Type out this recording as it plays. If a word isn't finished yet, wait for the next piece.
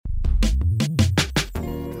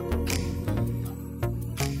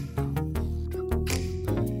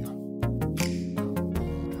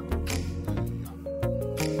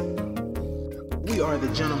are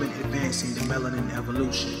the gentlemen advancing the melanin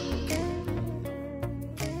evolution.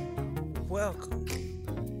 Welcome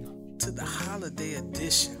to the holiday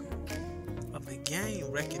edition of the Game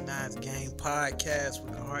Recognized Game Podcast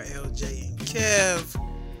with RLJ and Kev.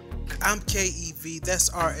 I'm KEV, that's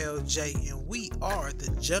RLJ, and we are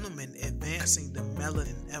the gentlemen advancing the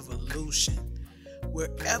melanin evolution, where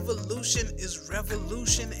evolution is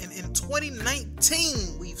revolution. And in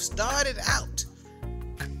 2019, we've started out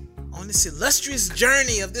on this illustrious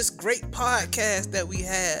journey of this great podcast that we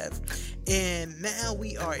have, and now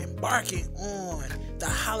we are embarking on the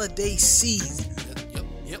holiday season.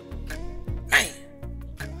 Yep. Man,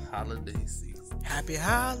 Holiday season. happy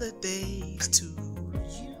holidays to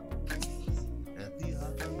you. Happy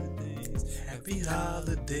holidays. Happy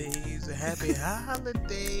holidays. Happy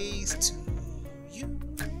holidays to you.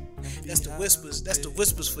 That's the Whispers. That's the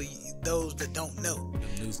Whispers for those that don't know.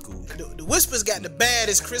 The new school. The Whispers got the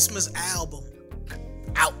baddest Christmas album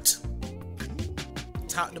out.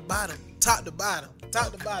 Top to bottom.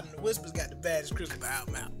 The Whispers got the baddest Christmas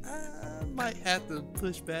album out. I might have to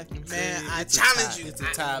push back and say, Man, I it's a challenge tie. you. It's a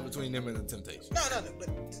tie between them and the Temptations. No.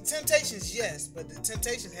 But the Temptations, yes. But the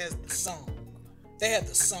Temptations has the song. They have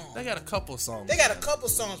the song. They got a couple songs. They got a couple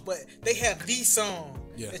songs, but they have the song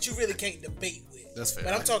Yeah. that you really can't debate with. That's fair.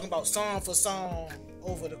 But I'm talking about song for song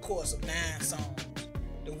over the course of 9 songs.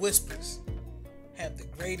 The Whispers have the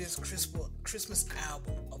greatest Christmas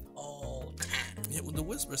album of all time. Yeah, well, the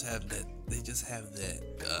Whispers have that. They just have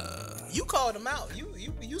that. You called them out.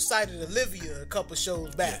 You cited Olivia a couple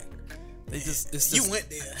shows back. They just. It's just You went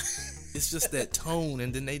there. It's just that tone,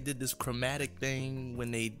 and then they did this chromatic thing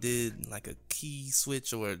when they did like a key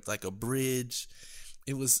switch or like a bridge.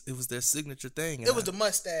 It was their signature thing. It was the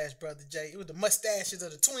mustache, brother Jay. It was the mustaches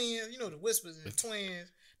of the twins. You know the Whispers and the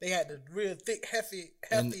twins. They had the real thick, hefty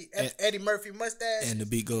And Eddie Murphy mustache. and the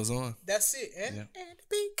beat goes on, That's it. And the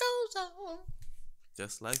beat goes on.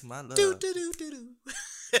 just like my love. Do do do do do.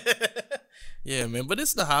 Yeah, man. But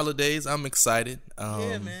it's the holidays. I'm excited.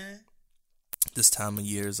 Yeah, man. This time of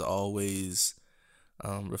year is always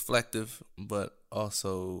reflective, but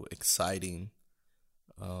also exciting.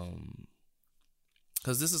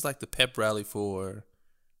 Because this is like the pep rally for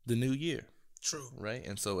the new year, True. right?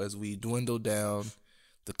 And so as we dwindle down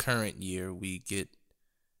the current year, we get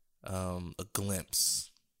a glimpse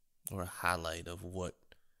or a highlight of what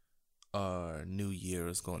our new year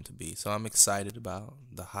is going to be. So I'm excited about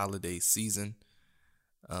the holiday season.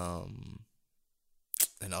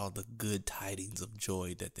 And all the good tidings of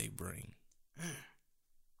joy that they bring.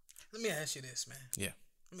 Let me ask you this, man. Yeah.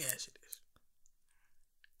 Let me ask you this.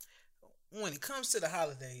 When it comes to the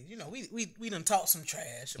holidays, you know, we done talked some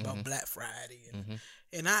trash about Black Friday,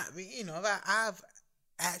 and I've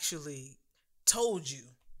actually told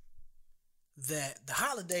you that the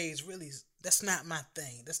holidays really, that's not my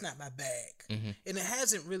thing. That's not my bag, and it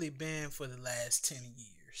hasn't really been for the last 10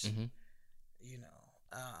 years.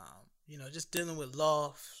 Just dealing with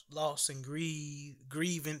loss and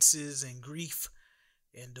grievances and grief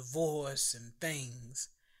and divorce and things.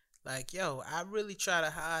 Like, yo, I really try to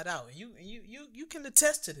hide out. And you can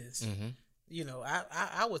attest to this. You know,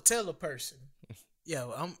 I would tell a person,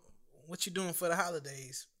 yo, what you doing for the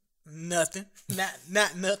holidays? Nothing. Not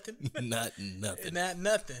nothing. Not nothing. Not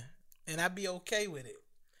nothing. And I'd be okay with it.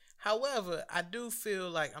 However, I do feel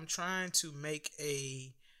like I'm trying to make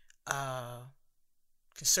a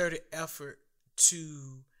concerted effort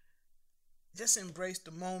to just embrace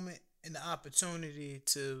the moment and the opportunity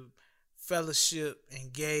to fellowship,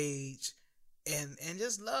 engage, and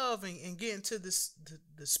just love and get into the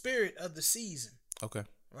spirit of the season. Okay.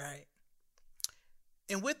 Right.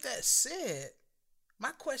 And with that said,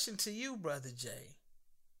 my question to you, Brother Jay,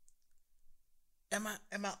 am I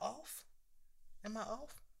off? Am I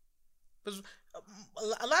off? Because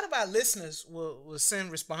a lot of our listeners will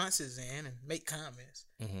send responses in and make comments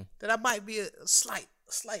that I might be a slight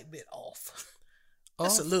bit off.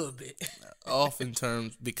 Just a little bit. Off in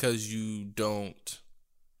terms because you don't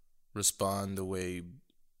respond the way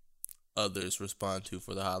others respond to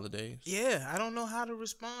for the holidays. Yeah, I don't know how to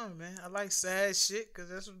respond, man. I like sad shit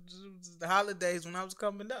because that's the holidays when I was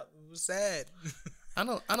coming up. It was sad. I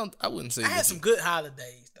wouldn't say I had some good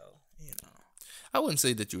holidays though. You know. I wouldn't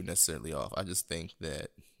say that you were necessarily off. I just think that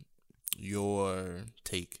your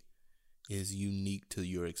take is unique to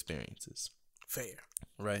your experiences. Fair.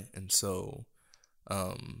 Right? And so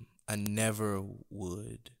I never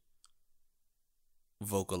would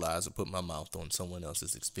vocalize or put my mouth on someone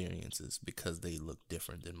else's experiences because they look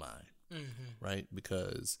different than mine. Right?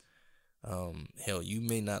 Because hell, you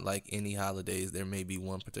may not like any holidays. There may be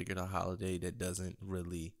one particular holiday that doesn't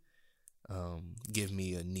really give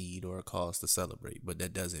me a need or a cause to celebrate. But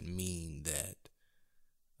that doesn't mean that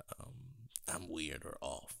I'm weird or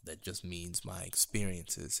off. That just means my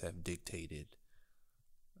experiences have dictated.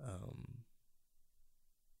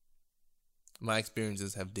 My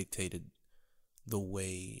experiences have dictated the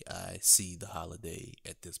way I see the holiday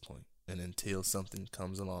at this point. And until something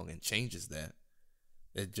comes along and changes that,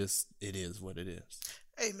 it is what it is.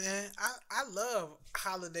 Hey man, I love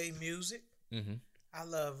holiday music. Mm-hmm. I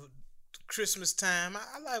love Christmas time.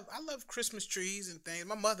 I love Christmas trees and things.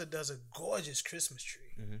 My mother does a gorgeous Christmas tree,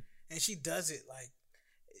 Mm-hmm. and she does it like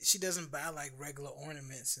she doesn't buy like regular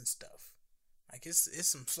ornaments and stuff. Like it's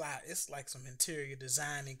some fly. It's like some interior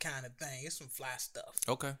designing kind of thing. It's some fly stuff.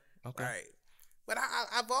 Okay. Right. But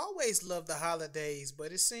I've always loved the holidays,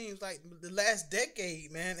 but it seems like the last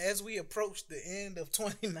decade, man, as we approach the end of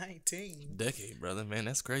 2019. Decade, brother, man,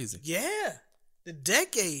 that's crazy. Yeah. The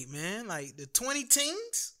decade, man. Like the 20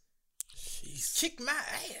 teens. Jeez. Kicked my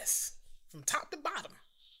ass from top to bottom.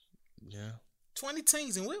 Yeah. 20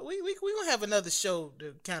 teens. And we going to have another show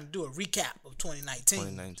to kind of do a recap of 2019.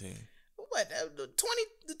 2019. What? The 20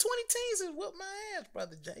 teens is whooped my ass,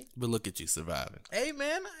 Brother Jay. But look at you surviving. Hey,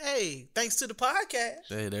 man. Hey, thanks to the podcast.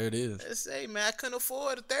 Hey, there it is. Let's say, man, I couldn't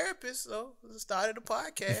afford a therapist, so I started a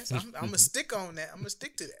podcast. I'm going to stick on that. I'm going to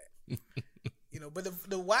stick to that. But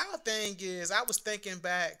the wild thing is, I was thinking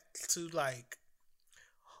back to, like,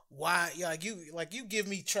 why, you give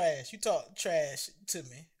me trash. You talk trash to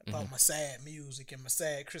me about my sad music and my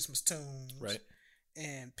sad Christmas tunes. Right.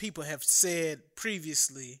 And people have said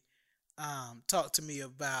previously, talk to me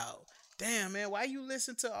about, damn man, why you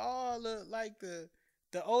listen to all the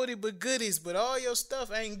oldie but goodies, but all your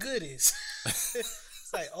stuff ain't goodies.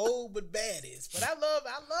 It's like old but baddies. But I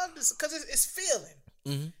love this because it's feeling.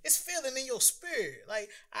 Mm-hmm. It's feeling in your spirit. Like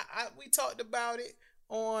we talked about it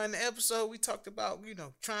on the episode. We talked about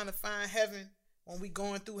trying to find heaven when we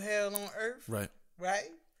going through hell on earth. Right.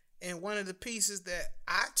 And one of the pieces that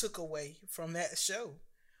I took away from that show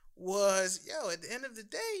was, at the end of the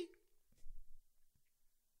day,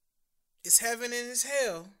 it's heaven and it's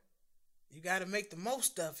hell. You got to make the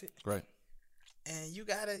most of it. Right. And you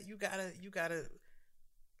gotta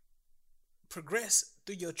progress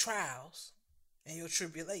through your trials and your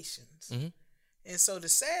tribulations. Mm-hmm. And so the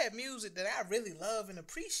sad music that I really love and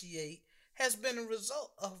appreciate has been a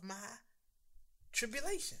result of my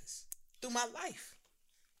tribulations through my life.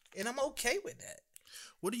 And I'm okay with that.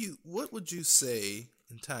 What would you say,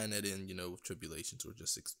 and tying that in, with tribulations or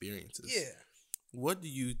just experiences? Yeah. What do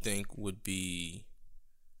you think would be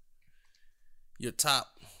your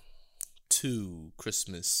top 2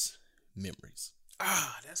 Christmas memories?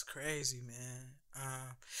 That's crazy, man.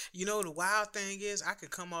 The wild thing is I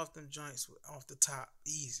could come off them joints off the top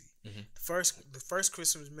easy. Mm-hmm. The first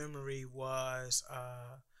Christmas memory was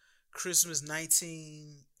Christmas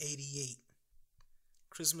 1988.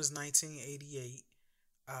 Christmas 1988.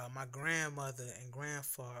 My grandmother and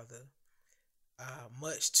grandfather,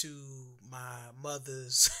 much to my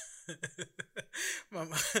mother's, my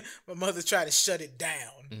mother tried to shut it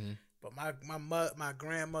down. Mm-hmm. But my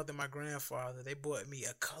grandmother and my grandfather, they bought me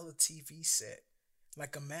a color TV set.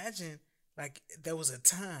 Like imagine, like there was a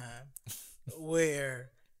time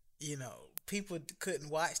where, people couldn't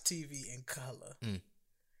watch TV in color. Mm.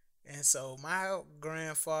 And so my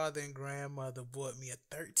grandfather and grandmother bought me a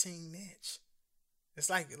 13-inch. It's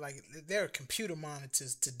like there are computer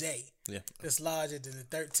monitors today. Yeah. That's larger than a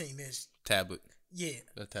 13-inch tablet. Yeah.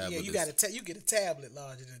 A tablet. Yeah, you get a tablet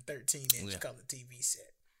larger than a 13-inch color TV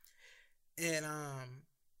set. And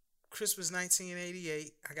Christmas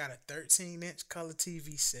 1988, I got a 13-inch color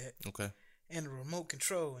TV set. Okay. And a remote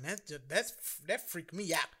control, and that freaked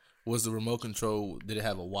me out. Was the remote control? Did it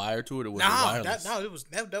have a wire to it, or was it wireless? It was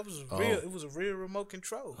real. It was a real remote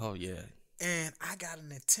control. Oh yeah. And I got a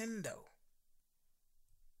Nintendo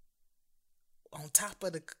on top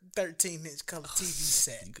of the 13-inch color TV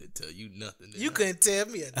set. You couldn't tell you nothing. You couldn't tell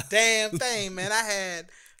me a damn thing, man. I had.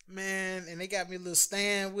 Man, and they got me a little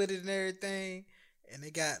stand with it and everything. And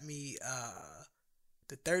they got me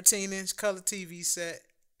the 13-inch color TV set,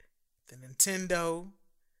 the Nintendo,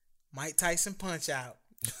 Mike Tyson Punch Out.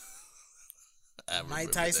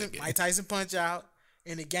 Mike Tyson Punch Out,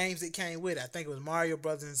 and the games that came with it. I think it was Mario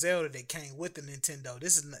Brothers and Zelda that came with the Nintendo.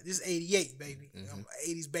 This is 88, baby. Mm-hmm.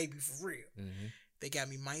 80s baby for real. Mm-hmm. They got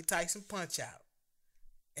me Mike Tyson Punch Out,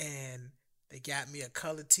 and they got me a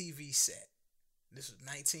color TV set. This was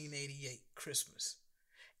 1988 Christmas.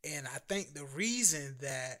 And I think the reason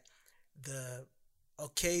that the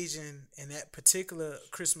occasion and that particular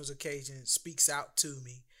Christmas occasion speaks out to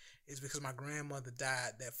me is because my grandmother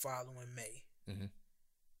died that following May. Mm-hmm.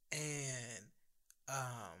 And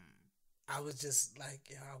I was just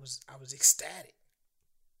like, I was ecstatic.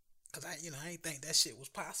 Cause I didn't think that shit was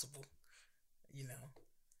possible, And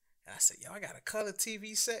I said, yo, I got a color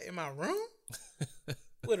TV set in my room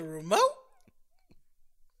with a remote.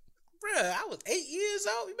 Bruh, I was 8 years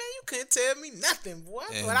old. Man, you couldn't tell me nothing, boy.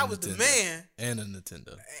 But I was the man. And a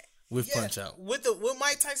Nintendo. With Punch Out. With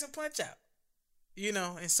Mike Tyson Punch Out.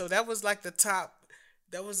 And so that was like the top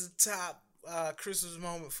Christmas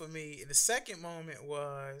moment for me. And the second moment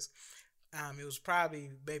was, it was probably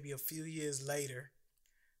maybe a few years later,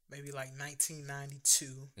 maybe like 1992.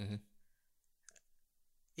 Mm-hmm.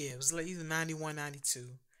 Yeah, it was like either 91, 92.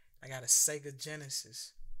 I got a Sega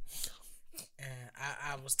Genesis. And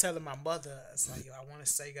I was telling my mother, I was like, yo, I want a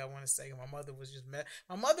Sega. My mother was just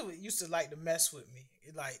my mother used to like to mess with me.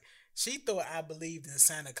 She thought I believed in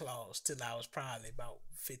Santa Claus till I was probably about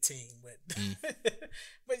 15. But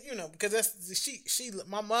but because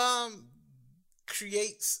my mom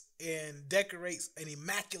creates and decorates an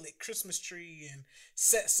immaculate Christmas tree and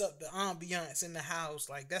sets up the ambiance in the house.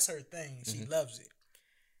 Like, that's her thing. She loves it.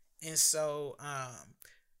 And so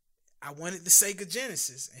I wanted the Sega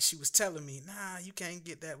Genesis, and she was telling me, nah, you can't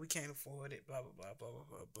get that. We can't afford it, blah, blah, blah, blah, blah,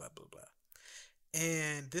 blah, blah, blah, blah.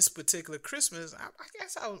 And this particular Christmas, I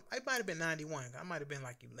guess I might have been 91. I might have been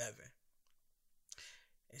like 11.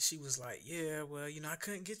 And she was like, yeah, well, I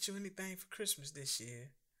couldn't get you anything for Christmas this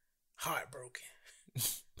year. Heartbroken.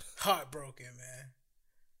 Heartbroken, man.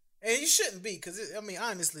 And you shouldn't be, because,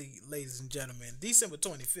 honestly, ladies and gentlemen, December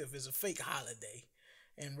 25th is a fake holiday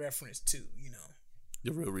in reference to,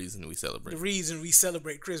 the real reason we celebrate. The reason we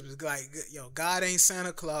celebrate Christmas. Like, yo, God ain't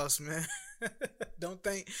Santa Claus, man. Don't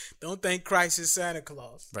think Christ is Santa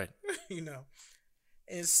Claus. Right.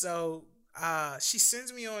 And so she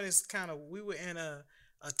sends me on this we were in a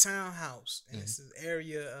townhouse in this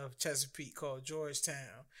area of Chesapeake called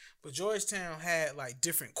Georgetown. But Georgetown had like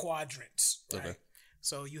different quadrants, right? Okay.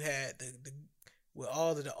 So you had the with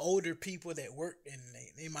all of the older people that worked, and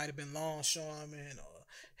they might have been longshoremen or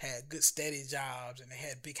had good steady jobs, and they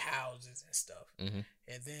had big houses and stuff. Mm-hmm.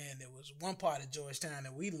 And then there was one part of Georgetown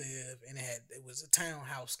that we live, and it was a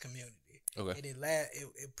townhouse community. Okay. And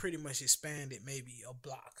it pretty much expanded maybe a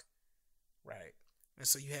block, right? And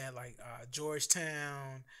so you had like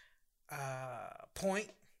Georgetown Point,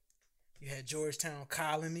 you had Georgetown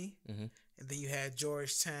Colony, and then you had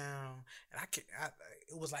Georgetown, and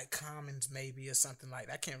it was like Commons maybe or something like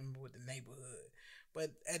that. I can't remember what the neighborhood, but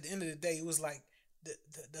at the end of the day, it was like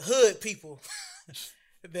the hood people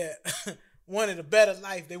that wanted a better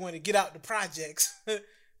life. They wanted to get out the projects and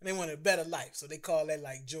they wanted a better life. So they called that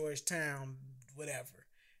like Georgetown whatever.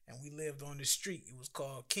 And we lived on the street. It was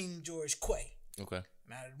called King George Quay. Okay.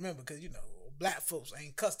 And I remember because, black folks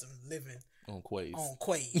ain't accustomed to living on quays. On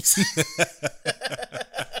quays.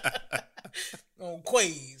 On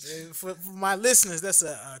quays. And for my listeners, that's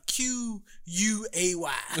a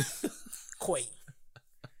Q-U-A-Y. Quay.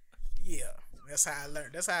 Yeah. That's how I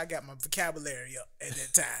learned. That's how I got my vocabulary up at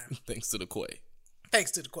that time. Thanks to the quay.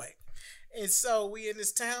 And so we in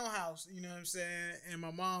this townhouse, you know what I'm saying? And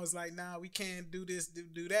my mom was like, nah, we can't do this,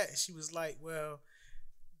 do that. And she was like, well,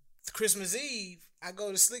 Christmas Eve, I go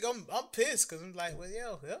to sleep. I'm pissed because I'm like, well,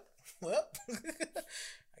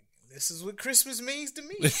 this is what Christmas means to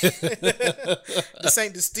me. This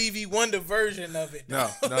ain't the Stevie Wonder version of it. No.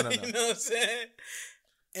 You know what I'm saying?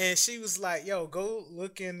 And she was like, yo, go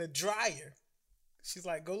look in the dryer. She's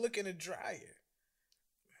like, go look in the dryer.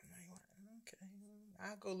 I'm like, okay,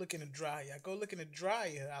 I'll go look in the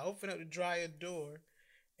dryer. I open up the dryer door,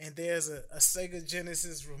 and there's a Sega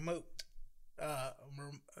Genesis remote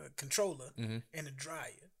controller in the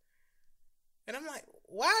dryer. And I'm like,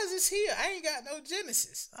 why is this here? I ain't got no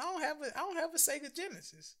Genesis. I don't have a Sega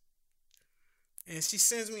Genesis. And she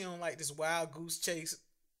sends me on like this wild goose chase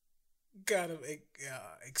kind of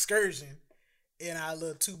excursion in our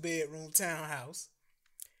little 2-bedroom townhouse.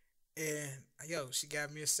 And she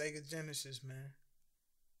got me a Sega Genesis, man.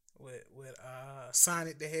 With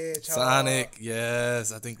Sonic the Hedgehog. Sonic,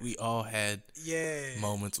 yes. I think we all had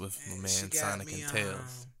moments with my man Sonic and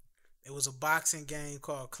Tails. It was a boxing game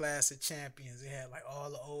called Clash of Champions. It had like all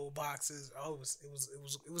the old boxes. Oh,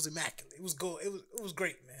 it was immaculate. It was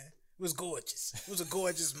great, man. It was gorgeous. It was a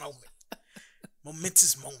gorgeous moment.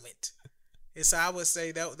 Momentous moment. And so I would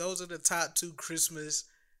say that those are the top 2 Christmas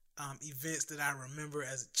events that I remember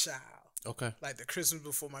as a child. Okay. Like the Christmas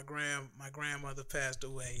before my grandmother passed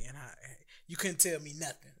away, and you couldn't tell me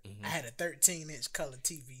nothing. I had a 13-inch color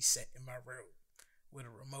TV set in my room with a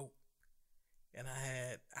remote, and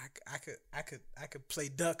I could play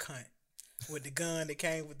duck hunt with the gun that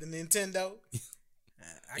came with the Nintendo.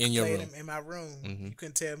 I In could your play room. them in my room. Mhm. You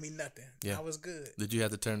couldn't tell me nothing. Yeah. I was good. Did you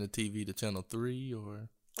have to turn the TV to channel 3 or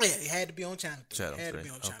Yeah, it had to be on channel 3. channel It had 3? to be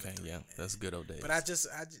on channel Okay, 3. yeah, that's good old days. But I just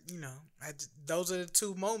those are the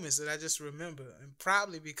two moments that I just remember, and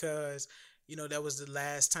probably because that was the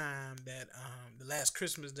last time that the last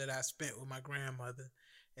Christmas that I spent with my grandmother,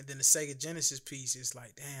 and then the Sega Genesis piece. It's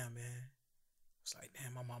like, damn, man. It's like,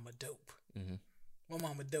 damn, my mama dope. Mhm. My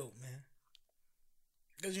mama dope, man.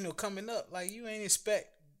 Because coming up, like you ain't expect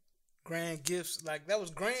grand gifts. Like that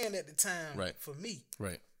was grand at the time, Right. for me.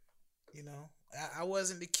 Right. I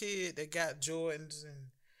wasn't the kid that got Jordans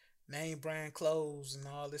and name brand clothes and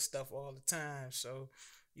all this stuff all the time. So,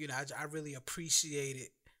 I really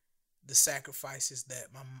appreciated the sacrifices that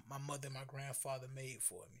my mother and my grandfather made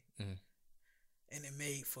for me. Mhm. And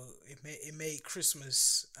it made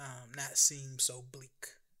Christmas not seem so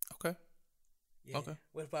bleak. Okay. Yeah. Okay.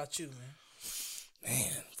 What about you, man?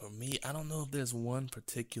 Man, for me, I don't know if there's one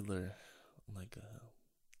particular like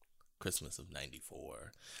Christmas of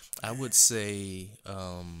 '94. I would say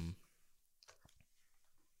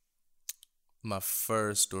my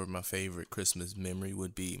first or my favorite Christmas memory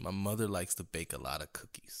would be my mother likes to bake a lot of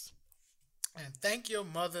cookies. And thank your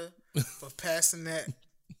mother for passing that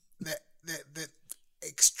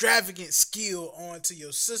extravagant skill on to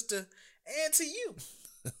your sister and to you.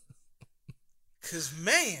 Cause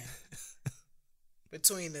man,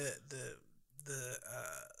 between the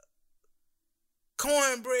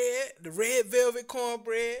cornbread, the red velvet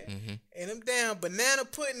cornbread, and them damn banana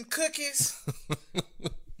pudding cookies,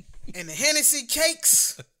 and the Hennessy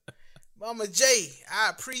cakes, Mama J, I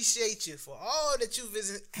appreciate you for all that you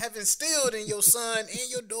have instilled in your son and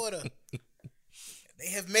your daughter. They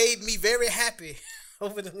have made me very happy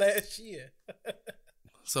over the last year.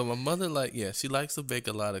 So my mother she likes to bake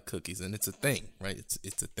a lot of cookies, and it's a thing, right?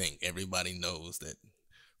 It's a thing. Everybody knows that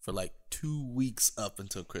for like 2 weeks up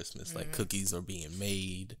until Christmas, like cookies are being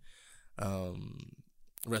made,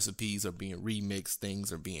 recipes are being remixed,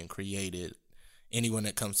 things are being created. Anyone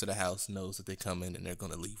that comes to the house knows that they come in and they're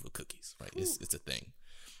going to leave with cookies, right? It's a thing.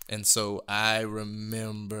 And so I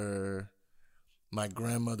remember my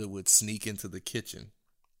grandmother would sneak into the kitchen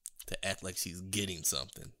to act like she's getting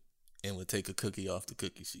something and would take a cookie off the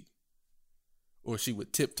cookie sheet. Or she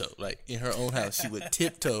would tiptoe, like in her own house, she would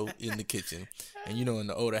tiptoe in the kitchen. And in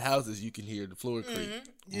the older houses, you can hear the floor creak.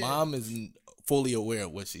 Yeah. Mom isn't fully aware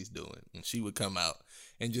of what she's doing. And she would come out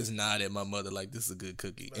and just nod at my mother like, this is a good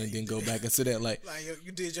cookie. And then go back and sit there like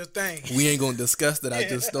you did your thing. We ain't going to discuss that I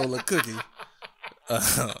just stole a cookie. I'm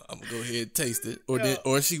going to go ahead and taste it.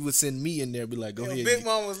 Or she would send me in there and be like, go ahead. Big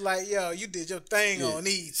Mom was like, you did your thing on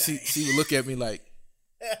these things. She would look at me like,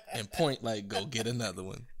 and point like, go get another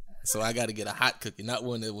one. So I got to get a hot cookie, not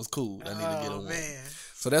one that was cool. I need to get a one. Man.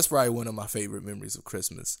 So that's probably one of my favorite memories of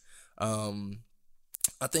Christmas.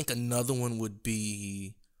 I think another one would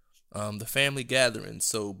be the family gathering.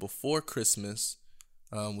 So before Christmas,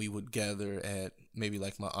 we would gather at maybe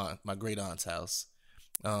like my great aunt's house.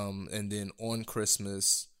 And then on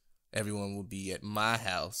Christmas, everyone would be at my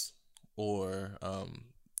house, or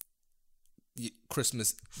the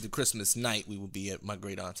Christmas night we would be at my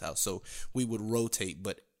great aunt's house. So we would rotate,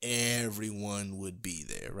 but everyone would be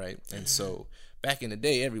there, right? And so back in the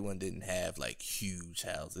day, everyone didn't have like huge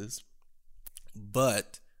houses,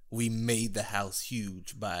 but we made the house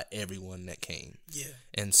huge by everyone that came. Yeah.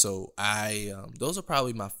 And so those are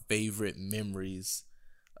probably my favorite memories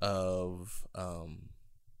of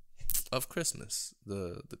Christmas.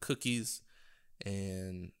 The cookies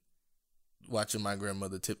and watching my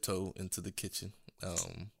grandmother tiptoe into the kitchen,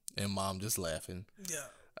 and mom just laughing. Yeah.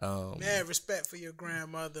 Man, respect for your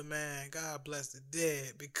grandmother, man. God bless the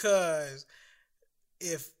dead. Because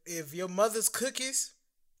if your mother's cookies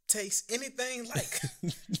taste anything like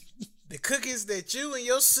the cookies that you and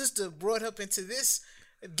your sister brought up into this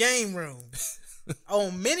game room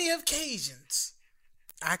on many occasions,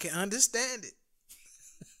 I can understand it.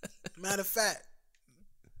 Matter of fact,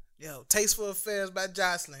 Tasteful Affairs by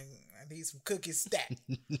Jocelyn. I need some cookies stacked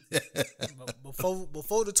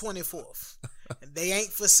before the 24th. And they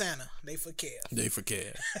ain't for Santa. They for Kev. They for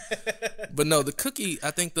Kev. But no, the cookie,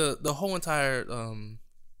 I think the whole entire,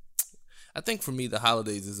 I think for me, the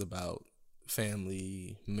holidays is about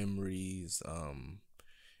family, memories,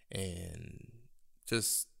 and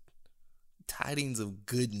just tidings of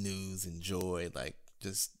good news and joy, like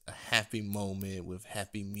just a happy moment with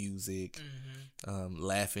happy music,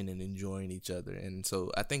 laughing and enjoying each other. And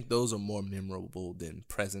so I think those are more memorable than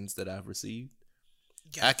presents that I've received.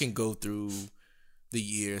 Gotcha. I can go through the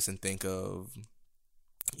years and think of,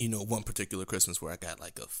 one particular Christmas where I got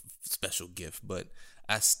like a special gift, but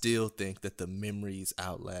I still think that the memories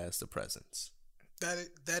outlast the presents.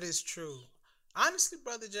 That is true. Honestly,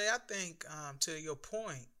 Brother Jay, I think to your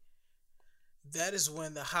point, that is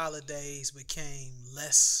when the holidays became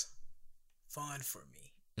less fun for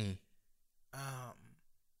me. Mm. Um,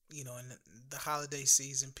 in the holiday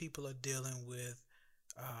season, people are dealing with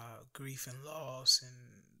grief and loss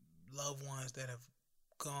and loved ones that have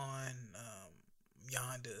gone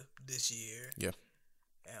yonder this year. Yeah.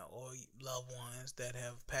 Or loved ones that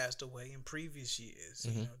have passed away in previous years.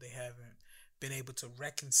 Mm-hmm. They haven't been able to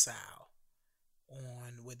reconcile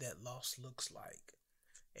on what that loss looks like.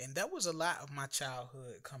 And that was a lot of my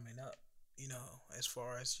childhood coming up, as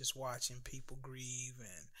far as just watching people grieve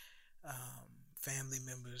and family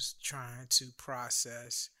members trying to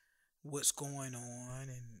process what's going on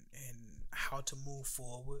and how to move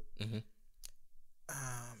forward. Mm-hmm.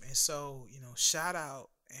 And so, shout out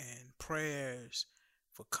and prayers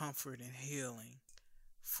for comfort and healing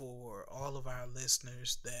for all of our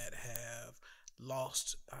listeners that have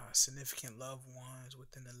lost significant loved ones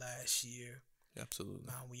within the last year. Absolutely.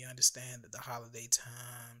 We understand that the holiday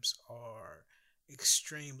times are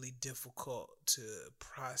extremely difficult to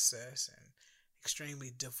process and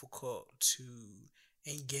extremely difficult to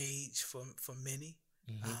engage for many.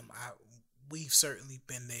 Mm-hmm. We've certainly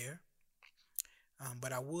been there.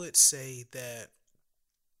 But I would say that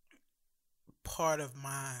part of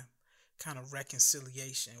my kind of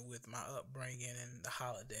reconciliation with my upbringing and the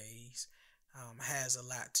holidays has a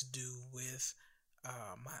lot to do with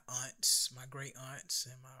my aunts, my great aunts,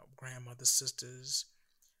 and my grandmother's sisters,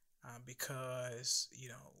 because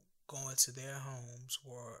going to their homes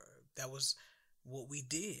that was what we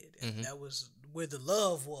did, and Mm-hmm. that was where the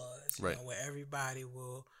love was, Right. where everybody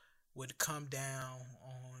would come down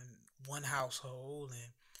on one household,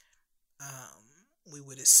 and we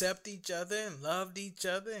would accept each other and loved each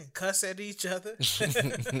other and cuss at each other,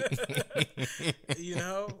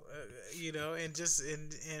 and just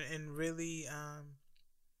and really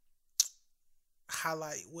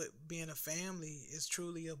highlight what being a family is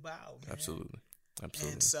truly about, man. Absolutely.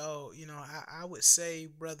 And so, I would say,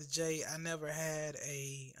 Brother Jay, I never had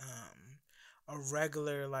a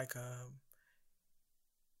regular, like a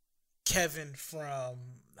Kevin from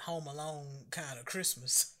Home Alone kind of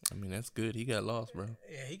Christmas. I mean, that's good. He got lost, bro.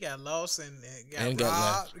 Yeah, he got lost and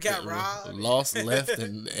Got robbed. Lost, left,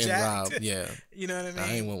 and Jacked. robbed. Yeah. You know what I mean?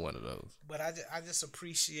 I ain't want one of those. But I just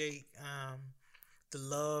appreciate the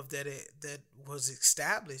love that was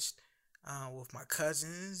established with my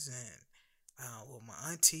cousins and with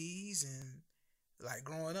my aunties, and like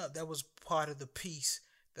growing up, that was part of the piece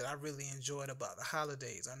that I really enjoyed about the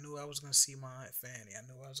holidays. I knew I was gonna see my Aunt Fanny. I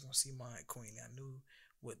knew I was gonna see my Aunt Queenie. I knew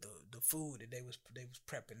what the food that they was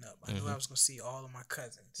prepping up. I knew I was gonna see all of my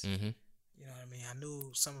cousins. Mm-hmm. You know what I mean? I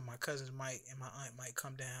knew some of my cousins and my aunt might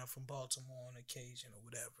come down from Baltimore on occasion or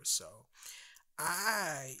whatever. So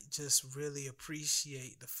I just really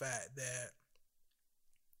appreciate the fact that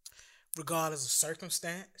regardless of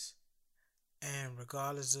circumstance and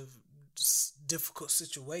regardless of difficult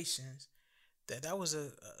situations, that was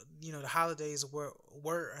the holidays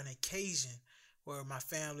were an occasion where my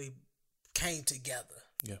family came together.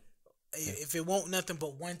 Yeah. If it won't nothing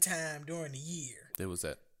but one time during the year. There was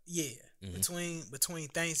that. Yeah. Mm-hmm. Between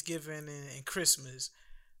Thanksgiving and Christmas,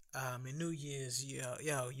 and New Year's, you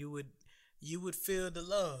would feel the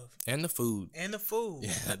love. And the food.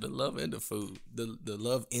 Yeah, the love and the food. The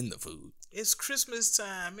love in the food. It's Christmas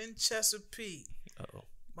time in Chesapeake. Uh-oh.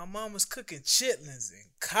 My mom was cooking chitlins and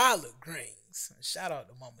collard greens. Shout out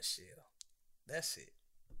to Mama Shell. That's it.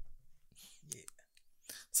 Yeah.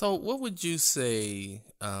 So what would you say,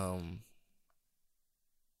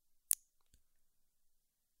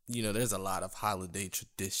 there's a lot of holiday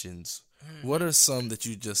traditions. Mm. What are some that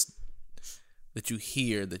you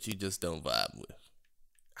hear that you just don't vibe with?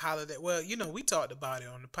 Holiday. Well, we talked about it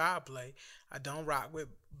on the power play. I don't rock with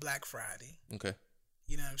Black Friday. Okay.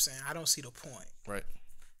 You know what I'm saying? I don't see the point. Right.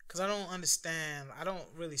 Because I don't understand. I don't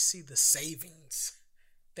really see the savings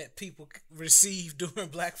that people receive during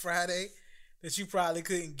Black Friday that you probably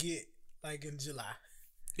couldn't get like in July.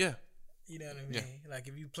 Yeah. You know what I mean? Yeah. Like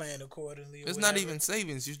if you plan accordingly. It's not even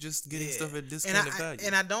savings. You're just getting stuff at discounted value.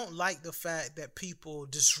 And I don't like the fact that people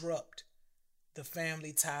disrupt the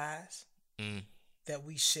family ties that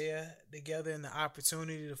we share together and the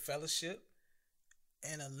opportunity to fellowship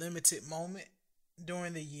in a limited moment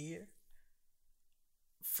during the year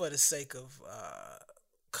for the sake of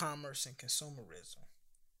commerce and consumerism.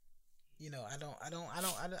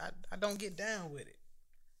 I don't get down with it.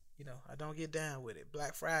 I don't get down with it.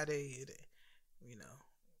 Black Friday,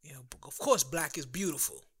 of course, black is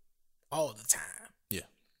beautiful all the time. Yeah.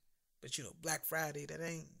 But Black Friday, that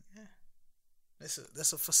ain't.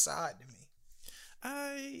 That's a facade to me.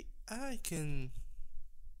 I can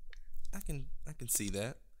see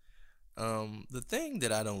that. The thing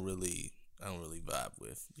that I don't really vibe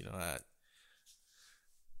with,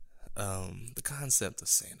 the concept of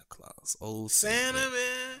Santa Claus, old Santa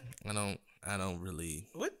man. I don't really.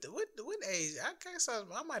 What age? I guess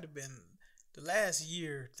I might have been the last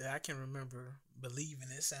year that I can remember believing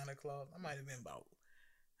in Santa Claus. I might have been about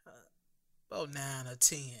 9 or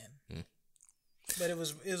 10. But it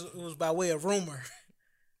was by way of rumor.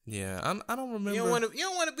 Yeah, I don't remember. You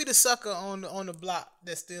don't want to be the sucker on the block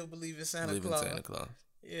that still believe in Santa Claus.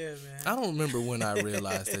 Yeah, man. I don't remember when I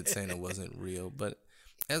realized that Santa wasn't real, but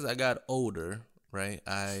as I got older, right,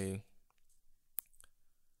 I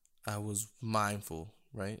was mindful,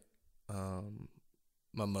 right?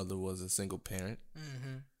 My mother was a single parent,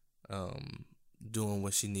 doing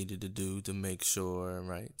what she needed to do to make sure,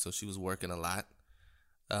 right? So she was working a lot.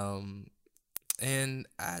 And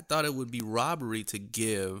I thought it would be robbery to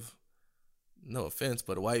give, no offense,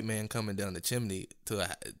 but a white man coming down the chimney to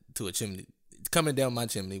a chimney, coming down my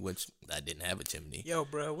chimney, which I didn't have a chimney. Yo,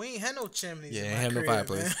 bro, we ain't had no chimneys. Yeah, ain't have no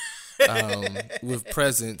fireplace. With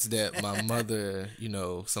presents that my mother,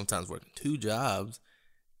 sometimes working 2 jobs,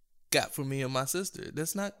 got for me and my sister.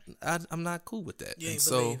 That's not. I'm not cool with that. You ain't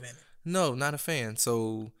believe in it. No, not a fan.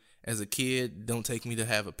 So as a kid, don't take me to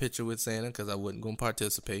have a picture with Santa because I wasn't gonna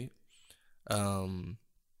participate.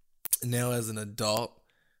 Now as an adult,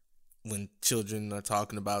 when children are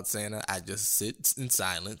talking about Santa, I just sit in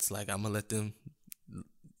silence. Like, I'm gonna let them,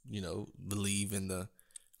 believe in the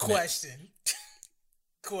question.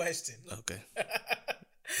 Okay. All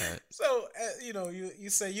right. So, you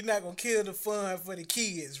say you're not gonna kill the fun for the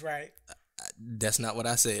kids, right? That's not what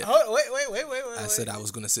I said. Oh, wait. I said I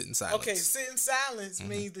was gonna sit in silence. Okay, sit in silence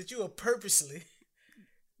means that you are purposely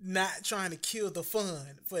not trying to kill the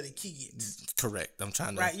fun for the kids. Correct. I'm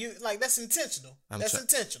trying to. Right. You that's intentional. That's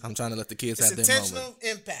intentional. I'm trying to let the kids have their moment. Intentional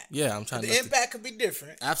impact. Yeah, I'm trying. The impact could be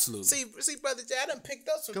different. Absolutely. See, brother Jay, I done picked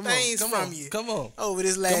up some things from you. Come on. Over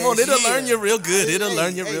this last year. Come on, it'll learn you real good. It'll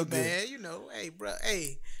learn you real good. Man, hey, bro,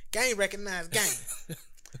 game recognized game.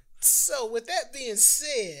 So with that being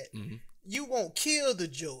said, you won't kill the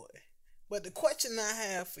joy. But the question I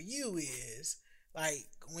have for you is, like,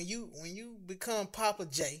 when you become Papa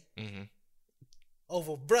J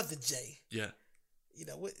over Brother J,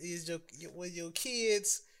 will your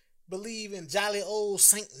kids believe in jolly old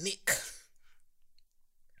Saint Nick?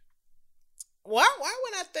 Why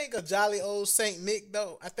when I think of jolly old Saint Nick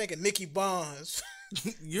though, I think of Nicky Barnes.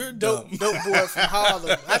 You're dope boy from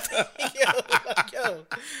Harlem. I think,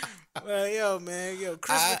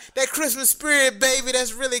 Christmas, that Christmas spirit, baby,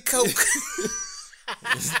 that's really Coke.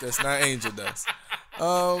 That's not angel dust.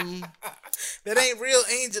 That ain't real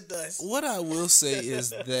angel dust. What I will say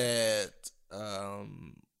is that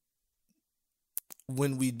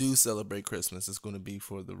when we do celebrate Christmas, it's going to be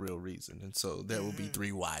for the real reason, and so there will be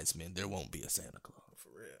 3 wise men. There won't be a Santa Claus. For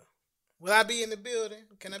real. Will I be in the building?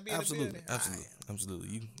 Can I be in the building? Absolutely.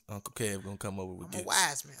 You, Uncle Kev, gonna come over with I'm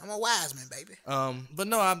a wise man, baby. But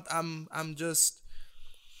no, I'm just.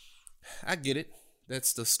 I get it.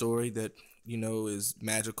 That's the story that is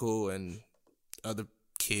magical, and other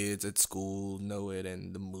kids at school know it,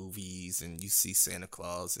 and the movies, and you see Santa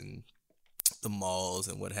Claus and the malls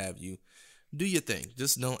and what have you. Do your thing.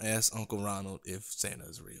 Just don't ask Uncle Ronald if Santa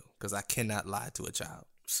is real, because I cannot lie to a child.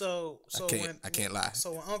 I can't lie.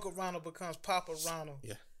 So when Uncle Ronald becomes Papa Ronald,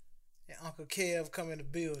 and Uncle Kev come in the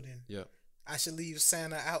building, I should leave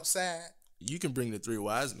Santa outside. You can bring the 3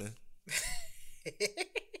 wise men.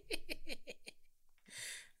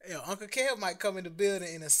 Uncle Kev might come in the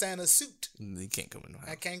building in a Santa suit. He can't come in the house.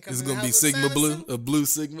 I can't come. It's in the gonna be house Sigma Santa blue, suit? a blue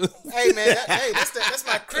Sigma. Hey man, that's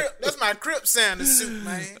my Crip. That's my Crip Santa suit,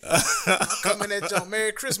 man. I'm coming at y'all.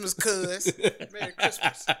 Merry Christmas, cuz. Merry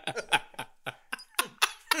Christmas.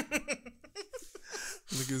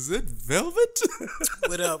 Look, is it velvet?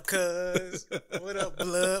 What up, cuz? What up,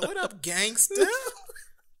 blood? What up, gangster?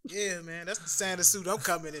 Yeah, man, that's the Santa suit I'm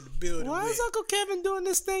coming in the building. Why is Uncle Kevin doing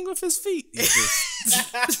this thing with his feet? He's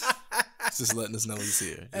just letting us know he's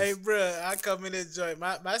here. Hey, bro, I come in this joint.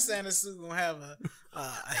 My Santa suit gonna have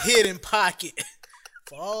a hidden pocket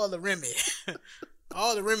for all the Remy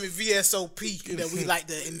VSOP that we like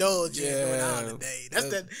to indulge in during the holiday.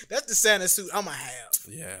 That's the Santa suit I'm gonna have.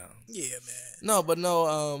 Yeah, man. No, but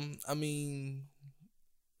no. I mean,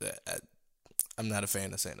 I'm not a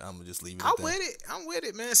fan of Santa. I'm gonna just leave it. I'm with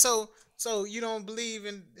it, man. So you don't believe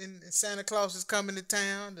in Santa Claus is coming to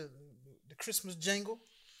town, the Christmas jingle?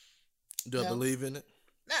 Do I believe in it?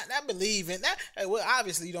 Not believe in that. Well,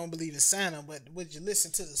 obviously you don't believe in Santa, but would you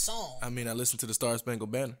listen to the song? I mean, I listened to the Star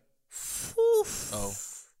Spangled Banner. Whew. Oh,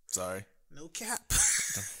 sorry. No cap.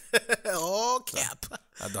 All cap.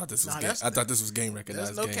 I thought this was Nah, game. I thought this was game There's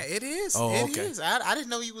recognized no game. cap. It is. Oh, It okay. is. I didn't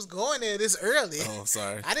know you was going there this early. Oh,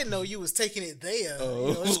 sorry. I didn't know you was taking it there. Oh.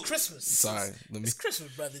 You know, it's Christmas. Sorry. It's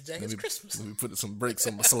Christmas, brother Jack. It's Christmas. Let me put some brakes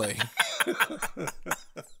on my sleigh.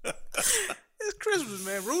 It's Christmas,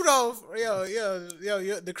 man. Rudolph, yo,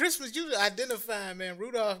 the Christmas you identifying, man.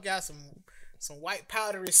 Rudolph got some white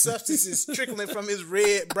powdery substances trickling from his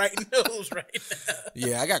red, bright nose right now.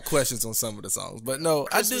 Yeah, I got questions on some of the songs, but no,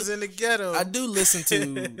 Christmas in the ghetto. I do listen to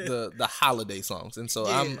the holiday songs, and so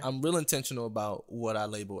Yeah. I'm real intentional about what I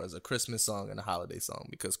label as a Christmas song and a holiday song,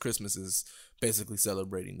 because Christmas is basically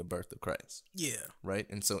celebrating the birth of Christ, Yeah. right?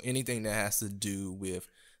 And so anything that has to do with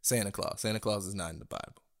Santa Claus is not in the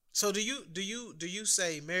Bible. So do you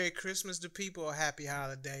say Merry Christmas to people or Happy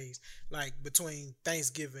Holidays, like between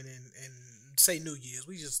Thanksgiving and say New Year's?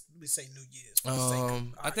 We say New Year's. For the sake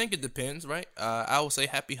of, I think it depends, right? I will say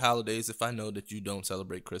Happy Holidays if I know that you don't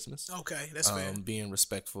celebrate Christmas. Okay, that's fair. Being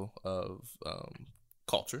respectful of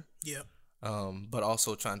culture. Yep. But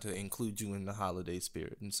also trying to include you in the holiday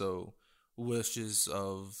spirit. And so wishes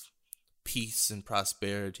of peace and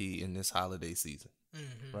prosperity in this holiday season,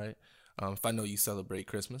 right? If I know you celebrate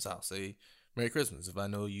Christmas, I'll say Merry Christmas. If I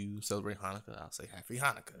know you celebrate Hanukkah, I'll say Happy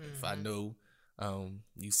Hanukkah. If I know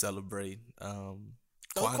you celebrate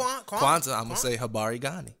Kwanzaa, I'm going to say Habari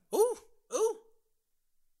Gani. Ooh.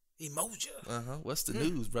 Emoji. What's the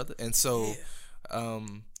news, brother? And so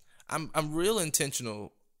I'm real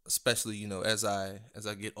intentional, especially, you know, as I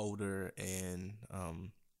get older and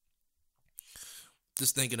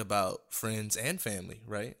just thinking about friends and family,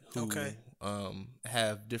 right? Who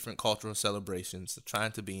have different cultural celebrations,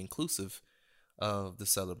 trying to be inclusive of the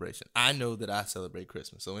celebration. I know that I celebrate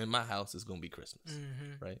Christmas, so in my house it's gonna be Christmas,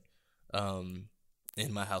 right?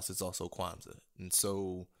 In my house it's also Kwanzaa, and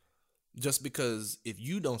so just because if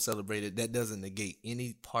you don't celebrate it, that doesn't negate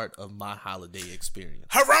any part of my holiday experience.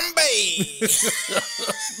 Harambe!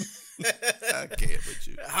 I can't with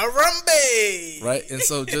you. Harambe! Right? And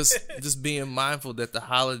so just being mindful that the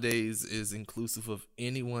holidays is inclusive of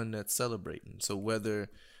anyone that's celebrating. So whether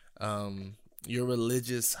your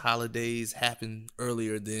religious holidays happen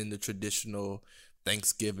earlier than the traditional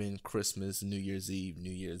Thanksgiving, Christmas, New Year's Eve,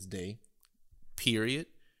 New Year's Day, period,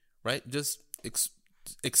 right? Just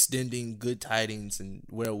extending good tidings and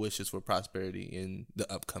well wishes for prosperity in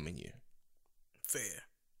the upcoming year. Fair.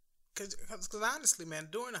 Cause honestly, man,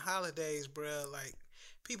 during the holidays, bro, like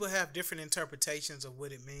people have different interpretations of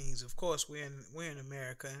what it means. Of course, we're in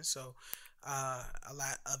America, and so a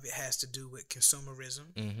lot of it has to do with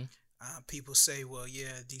consumerism. People say, well,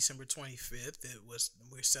 yeah, December 25th,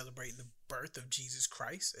 we're celebrating the birth of Jesus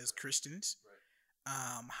Christ as Christians.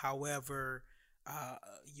 Right. However,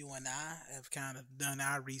 you and I have kind of done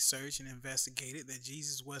our research and investigated that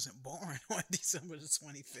Jesus wasn't born on December the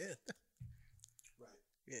 25th.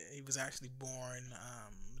 Yeah, he was actually born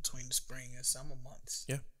between the spring and summer months.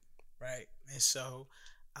 Yeah. Right. And so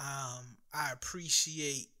I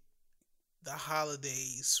appreciate the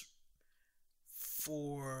holidays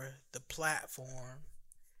for the platform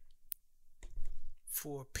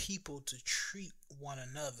for people to treat one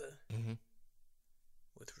another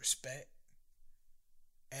with respect,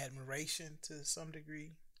 admiration to some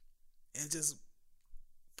degree, and just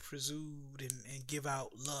presume and give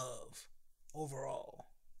out love overall.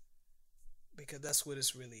 Because that's what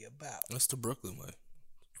it's really about. That's the Brooklyn way.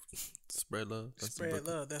 Spread love. Spread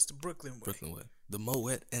love. That's the Brooklyn way. Brooklyn way. The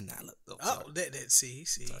Moet and Nala. See.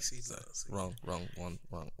 Wrong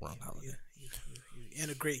holiday. You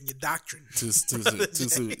integrating your doctrine. Too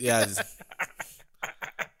soon. Yeah.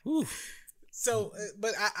 So,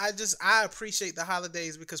 but I appreciate the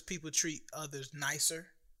holidays because people treat others nicer,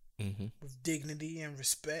 with dignity and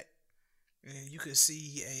respect. And you could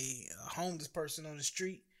see a homeless person on the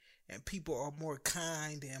street, and people are more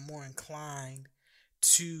kind and more inclined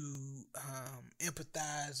to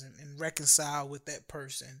empathize and reconcile with that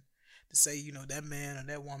person, to say, you know, that man or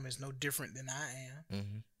that woman is no different than I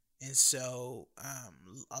am. And so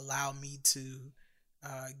allow me to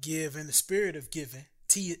give in the spirit of giving.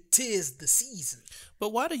 Tis the season.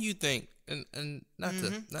 But why do you think, and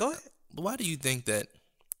go ahead. Why do you think that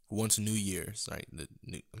once New Year's, right?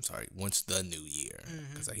 Once the New Year,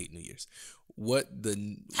 because I hate New Year's.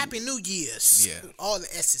 Happy New Year's. Yeah. All the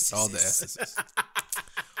essences.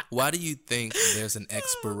 Why do you think there's an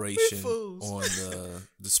expiration on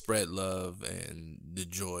the spread love and the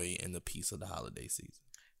joy and the peace of the holiday season?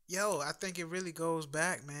 Yo, I think it really goes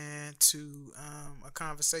back, man, to a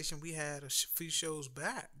conversation we had a few shows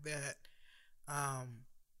back that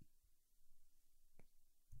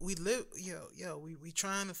we live, we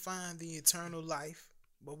trying to find the eternal life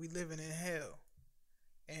but we living in hell.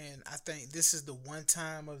 And I think this is the one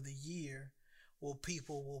time of the year where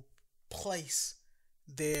people will place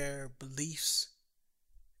their beliefs,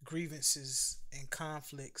 grievances, and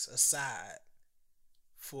conflicts aside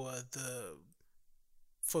for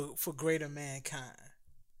for greater mankind.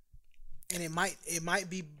 And it might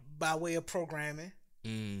be by way of programming.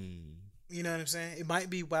 You know what I'm saying? It might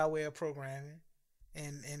be by way of programming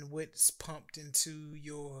and what's pumped into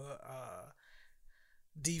your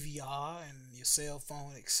DVR and your cell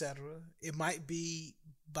phone, etc. It might be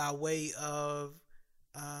by way of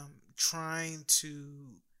trying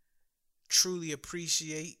to truly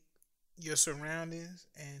appreciate your surroundings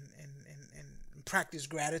and practice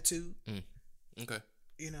gratitude. Okay.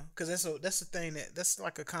 You know, because that's the thing that's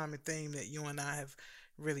like a common theme that you and I have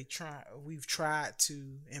really we've tried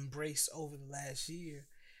to embrace over the last year,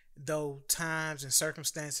 though times and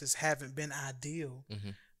circumstances haven't been ideal.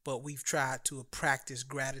 But we've tried to practice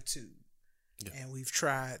gratitude, and we've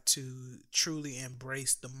tried to truly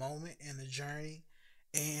embrace the moment and the journey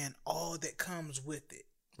and all that comes with it.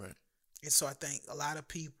 Right. And so I think a lot of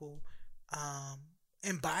people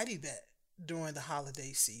embody that during the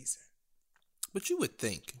holiday season. But you would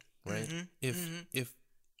think, right?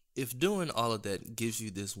 If doing all of that gives you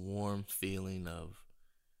this warm feeling of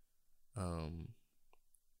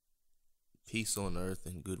peace on earth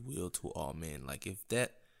and goodwill to all men, like if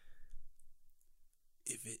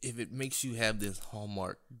it makes you have this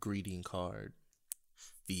Hallmark greeting card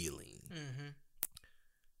feeling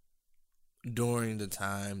during the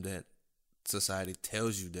time that society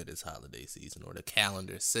tells you that it's holiday season or the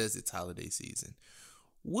calendar says it's holiday season,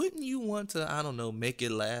 wouldn't you want to, I don't know, make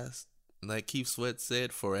it last? Like Keith Sweat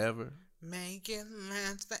said, forever. Make it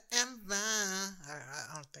last forever.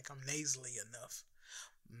 I don't think I'm nasally enough.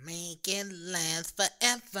 Make it last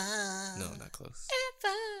forever. No, not close.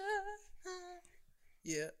 Ever.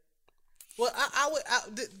 Yeah. Well,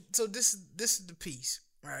 so this is the piece,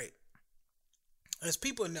 right? As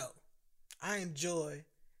people know, I enjoy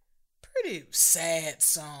pretty sad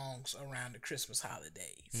songs around the Christmas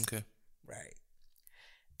holidays. Okay. Right.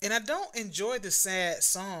 And I don't enjoy the sad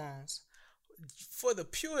songs for the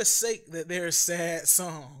pure sake that they're sad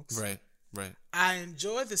songs. Right. I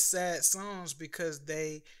enjoy the sad songs because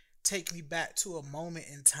they take me back to a moment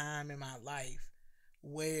in time in my life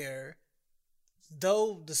where,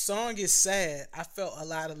 though the song is sad, I felt a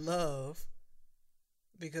lot of love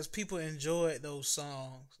because people enjoyed those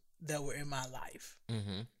songs that were in my life.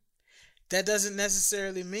 That doesn't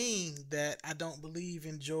necessarily mean that I don't believe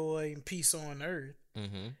in joy and peace on earth.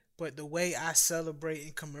 But the way I celebrate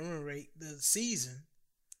and commemorate the season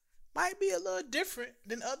might be a little different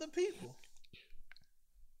than other people.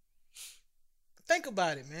 Think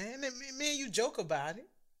about it, man. Me and you joke about it.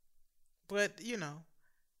 But, you know,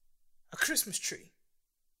 a Christmas tree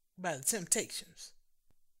by the Temptations.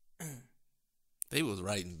 They was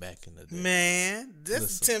writing back in the day. Man,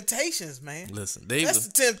 that's the Temptations, man. Listen, that's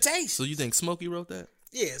the Temptations. So you think Smokey wrote that?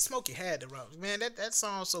 Yeah, Smokey had to write. Man, that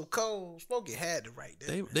song's so cold. Smokey had to write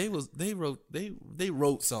that. They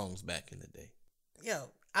wrote songs back in the day.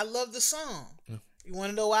 Yo, I love the song. You want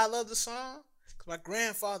to know why I love the song? Because my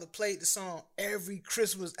grandfather played the song every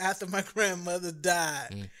Christmas after my grandmother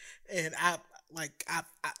died, and I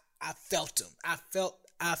felt him.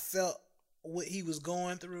 I felt what he was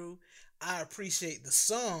going through. I appreciate the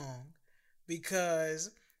song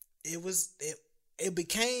because it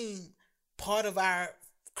became part of our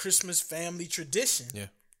Christmas family tradition. Yeah.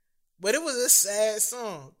 But it was a sad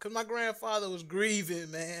song because my grandfather was grieving,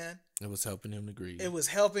 man. It was helping him to grieve. It was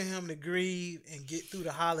helping him to grieve and get through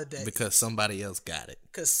the holidays. Because somebody else got it.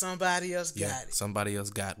 Somebody else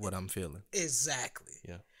got what I'm feeling. Exactly.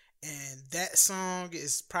 Yeah. And that song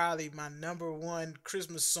is probably my number one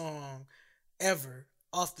Christmas song ever,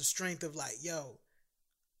 off the strength of like, yo,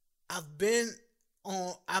 I've been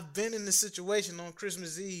in the situation on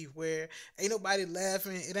Christmas Eve where ain't nobody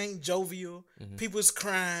laughing, it ain't jovial, people's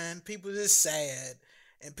crying, people is sad,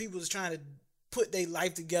 and people is trying to put their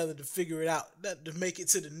life together to figure it out, to make it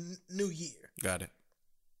to the new year. Got it.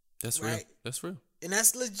 That's right. Real. That's real. And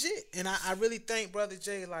that's legit. And I really think, Brother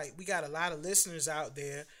Jay, like, we got a lot of listeners out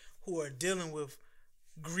there who are dealing with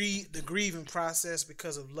the grieving process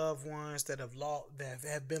because of loved ones that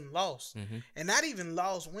have been lost. And not even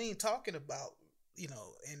lost, we ain't talking about, you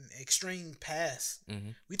know, in extreme past.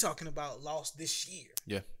 We talking about lost this year.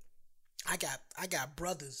 Yeah. I got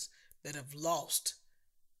brothers that have lost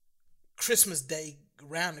Christmas Day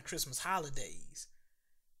around the Christmas holidays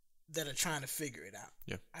that are trying to figure it out.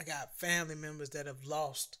 Yeah. I got family members that have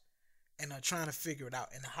lost and are trying to figure it out.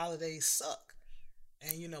 And the holidays suck.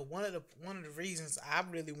 And one of the reasons I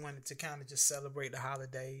really wanted to kind of just celebrate the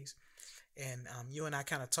holidays, and you and I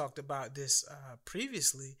kind of talked about this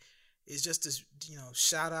previously, is just to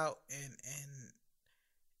shout out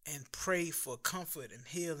and pray for comfort and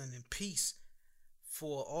healing and peace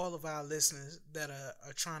for all of our listeners that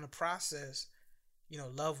are trying to process,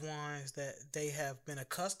 loved ones that they have been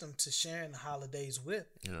accustomed to sharing the holidays with.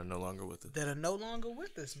 No longer with us. That are no longer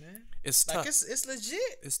with us, man. It's like tough. It's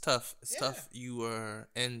legit. It's tough. It's tough. You are,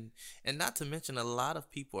 and not to mention, a lot of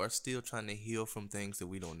people are still trying to heal from things that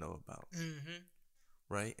we don't know about. Mm-hmm.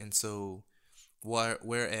 Right? And so,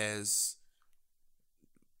 whereas,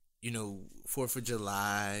 4th of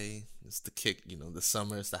July, it's the kick, the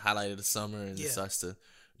summer, it's the highlight of the summer, and it starts to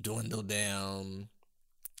dwindle down.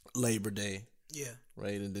 Labor Day. Yeah.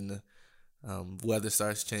 Right? And then the weather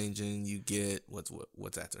starts changing. You get,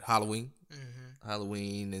 what's after? Halloween. Mm-hmm.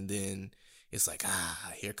 Halloween, and then it's like,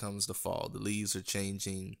 here comes the fall. The leaves are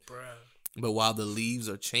changing. Bruh. But while the leaves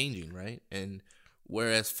are changing, right? And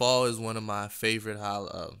whereas fall is one of my favorite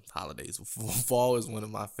holidays, fall is one of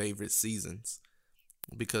my favorite seasons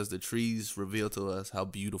because the trees reveal to us how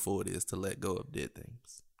beautiful it is to let go of dead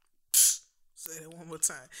things. Say it one more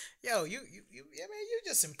time. Yo, you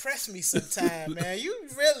just impress me sometime, man. You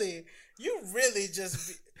really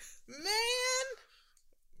just, man.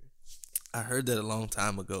 I heard that a long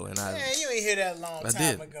time ago, and you ain't hear that a long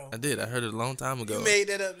time ago. I did. I heard it a long time ago. You made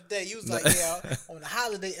that up today. You was like, on the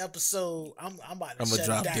holiday episode, I'm about to shut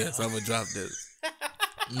drop it down. this. I'm gonna drop this.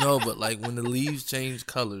 No, but like when the leaves change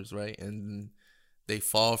colors, right, and they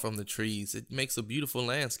fall from the trees, it makes a beautiful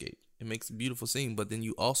landscape. It makes a beautiful scene. But then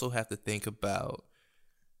you also have to think about,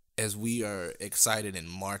 as we are excited and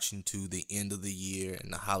marching to the end of the year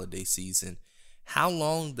and the holiday season, how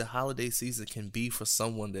long the holiday season can be for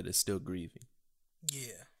someone that is still grieving.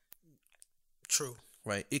 Yeah. True.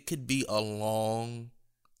 Right? It could be a long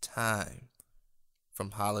time from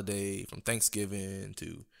Thanksgiving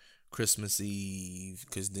to Christmas Eve,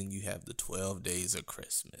 because then you have the 12 days of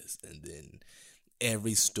Christmas, and then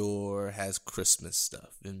every store has Christmas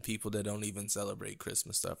stuff, and people that don't even celebrate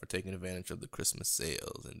Christmas stuff are taking advantage of the Christmas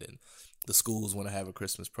sales, and then the schools want to have a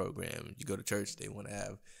Christmas program. You go to church, they want to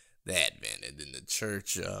have the Advent, and then the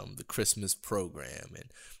church, the Christmas program,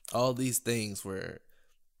 and all these things where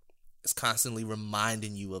it's constantly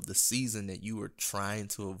reminding you of the season that you were trying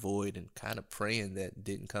to avoid and kind of praying that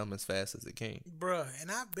didn't come as fast as it came. Bruh,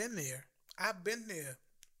 and I've been there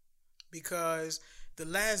because the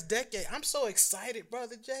last decade, I'm so excited,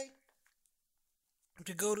 Brother Jay,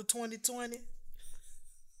 to go to 2020.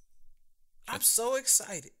 I'm so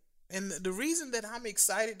excited. And the reason that I'm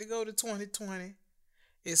excited to go to 2020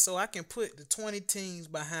 is so I can put the 20 teams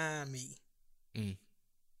behind me. Mm.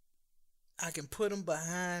 I can put them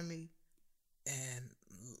behind me, and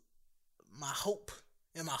my hope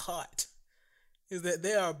in my heart is that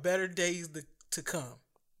there are better days to come.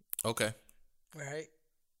 Okay. Right?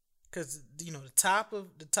 Because the top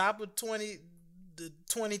of 20, the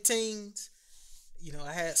 20 teams,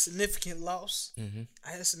 I had significant loss. Mm-hmm.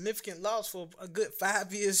 I had significant loss for a good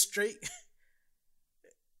 5 years straight.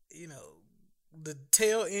 The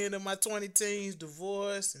tail end of my 20 teens,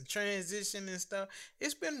 divorce and transition and stuff,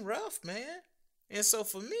 it's been rough, man. And so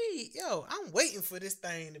for me, I'm waiting for this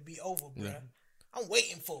thing to be over, bro. Yeah. I'm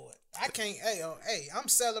waiting for it. I can't, I'm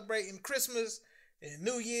celebrating Christmas and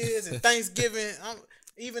New Year's and Thanksgiving.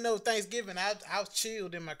 Even though Thanksgiving, I was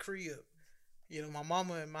chilled in my crib. My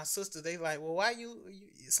mama and my sister, they like, well, why you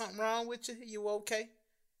something wrong with you? You okay?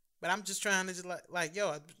 But I'm just trying to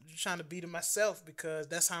I'm trying to be to myself, because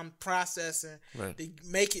that's how I'm processing to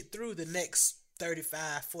make it through the next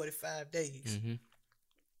 35, 45 days. Mm-hmm.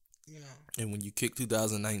 And when you kick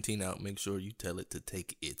 2019 out, make sure you tell it to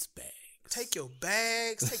take its bags. Take your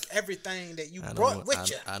bags. Take everything that you brought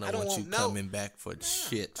with you. I don't want you coming back for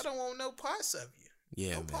shit. I don't want no parts of you.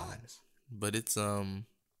 Yeah, no man. Parts. But it's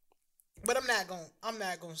But I'm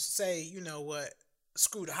not gonna say,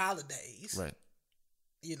 screw the holidays. Right.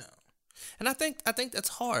 And I think that's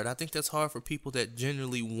hard. I think that's hard for people that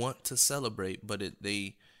genuinely want to celebrate, but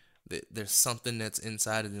there's something that's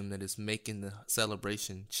inside of them that is making the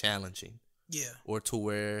celebration challenging. Yeah. Or to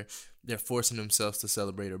where they're forcing themselves to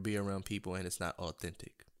celebrate or be around people, and it's not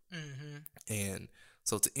authentic. Mm-hmm. And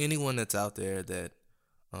so to anyone that's out there that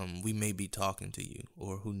we may be talking to you,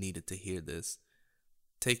 or who needed to hear this,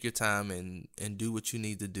 take your time and do what you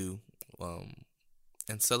need to do,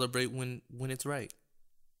 and celebrate when it's right.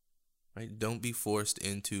 Right? Don't be forced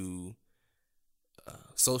into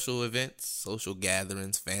social events, social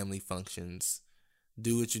gatherings, family functions.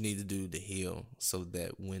 Do what you need to do to heal, so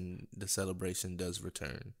that when the celebration does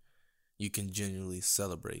return, you can genuinely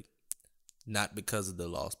celebrate Not because of the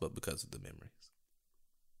loss, but because of the memories.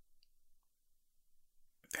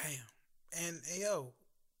 Damn. And yo,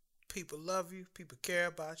 people love you. People care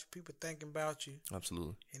about you. People thinking about you.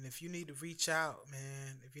 Absolutely. And if you need to reach out,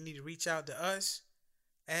 man, if you need to reach out to us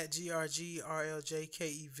at GRG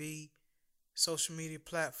RLJKEV, social media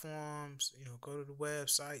platforms, go to the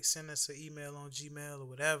website, send us an email on Gmail or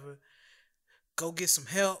whatever. Go get some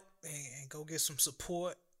help and go get some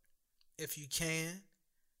support if you can.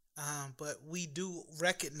 But we do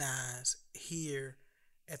recognize here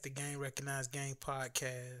at the Recognize Game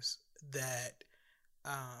Podcast that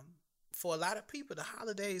for a lot of people, the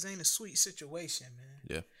holidays ain't a sweet situation,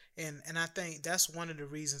 man. Yeah. And I think that's one of the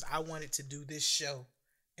reasons I wanted to do this show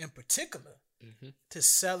in particular, to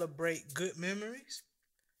celebrate good memories,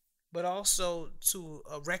 but also to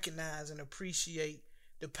recognize and appreciate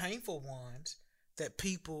the painful ones that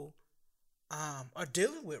people are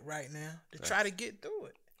dealing with right now to try to get through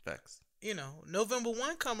it. Facts. November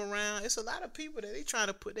 1 come around, it's a lot of people that they trying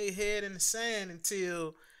to put their head in the sand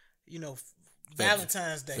until,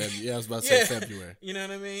 Valentine's Day. I was about to say February. You know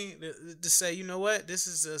what I mean? To say, you know what, this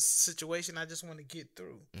is a situation I just want to get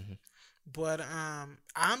through. Mm-hmm. But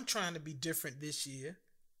I'm trying to be different this year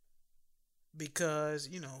because,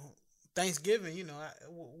 Thanksgiving,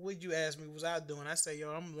 what you asked me was I doing? I say,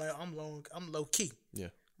 yo, I'm low key. Yeah.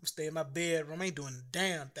 I'm stay in my bedroom. I ain't doing a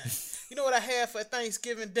damn thing. You know what I had for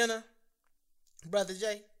Thanksgiving dinner, Brother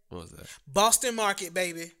Jay? What was that? Boston Market,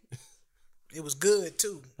 baby. It was good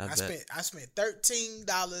too. I spent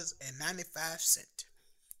 $13.95,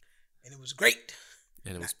 and it was great.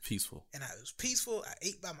 And it was peaceful. And it was peaceful. I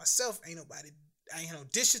ate by myself. I ain't had no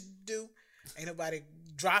dishes to do. Ain't nobody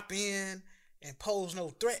drop in and pose no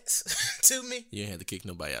threats to me. You ain't had to kick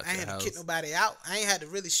nobody out. I ain't had to kick nobody out. I ain't had to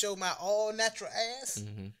really show my all natural ass.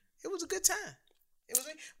 Mm-hmm. It was a good time.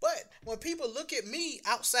 But when people look at me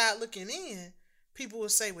outside looking in, people will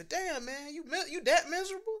say, "Well, damn, man, you that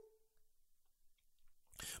miserable?"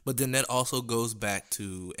 But then that also goes back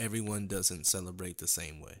to everyone doesn't celebrate the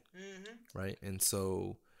same way, right? And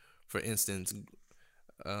so, for instance,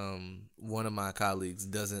 one of my colleagues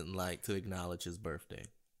doesn't like to acknowledge his birthday.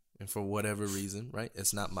 And for whatever reason, right?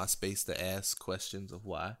 It's not my space to ask questions of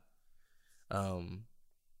why. And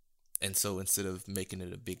so instead of making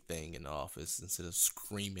it a big thing in the office, instead of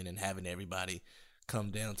screaming and having everybody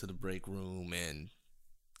come down to the break room and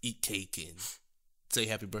eat cake and say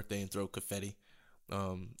happy birthday and throw confetti,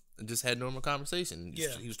 I just had normal conversation.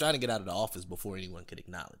 Yeah. He was trying to get out of the office before anyone could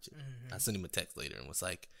acknowledge it. Mm-hmm. I sent him a text later and was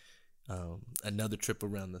like, another trip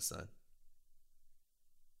around the sun.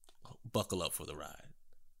 Buckle up for the ride.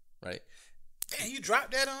 Right? Damn, you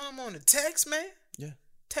dropped that on him on the text, man? Yeah.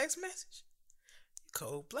 Text message? You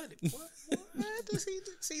cold-blooded. What does he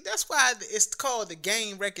do? See, that's why it's called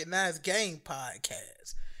the Recognize Game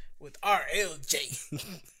Podcast with RLJ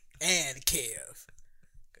and Kev.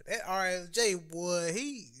 That RLJ boy,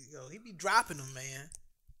 he be dropping them, man.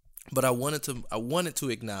 But I wanted to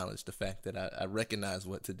acknowledge the fact that I recognize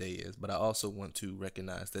what today is, but I also want to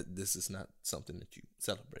recognize that this is not something that you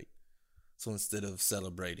celebrate. So instead of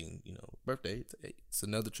celebrating, birthday, it's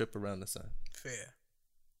another trip around the sun. Fair.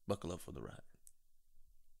 Buckle up for the ride.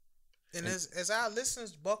 And as our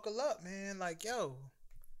listeners buckle up, man, like, yo,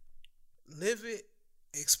 live it,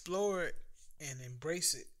 explore it, and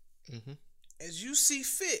embrace it as you see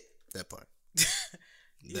fit. That part.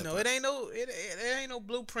 It ain't no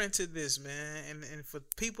blueprint to this, man. And for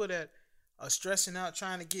people that are stressing out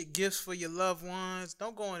trying to get gifts for your loved ones,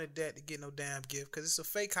 don't go into debt to get no damn gift because it's a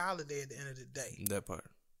fake holiday at the end of the day. That part.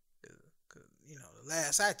 The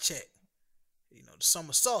last I checked, the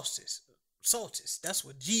summer solstice, that's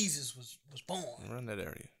where Jesus was born. Around that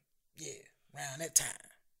area. Yeah, around that time.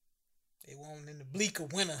 They weren't in the bleaker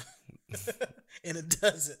winter in a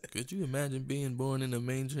desert. Could you imagine being born in a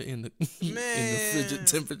manger in the Man, in the frigid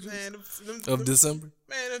temperatures man, of December?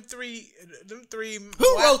 Man, them three.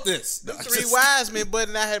 Who wrote this? Them three wise men,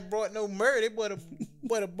 but I had brought no myrrh. They brought a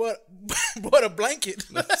blanket.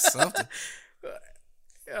 Something.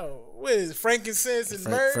 Yo, what is it, frankincense and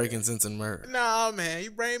myrrh? Frankincense and myrrh. Nah, man,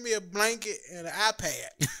 you bring me a blanket and an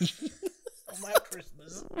iPad on my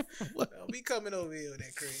Christmas. Don't be coming over here with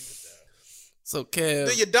that crazy stuff. So, Kev,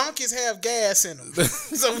 do your donkeys have gas in them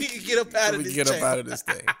so we can get up out of this? Get up out of this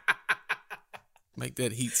thing. Make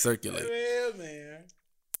that heat circulate. Yeah, man.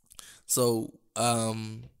 So,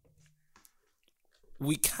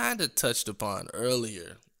 we kind of touched upon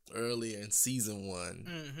earlier in season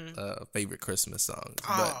 1, favorite Christmas songs.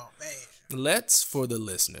 Oh, but man. Let's, for the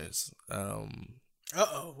listeners,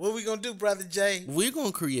 what we gonna do, Brother Jay? We're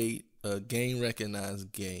gonna create a game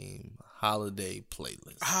recognized game holiday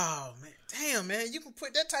playlist. Oh man, damn man, you can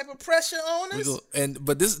put that type of pressure on us.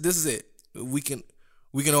 But this is it. We can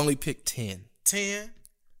only pick 10. 10.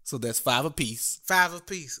 So that's 5 apiece. 5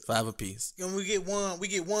 apiece. 5 apiece. And we get one. We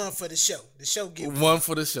get one for the show. The show get one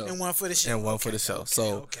for the show. And one for the show. And one for the show.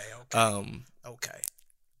 Okay.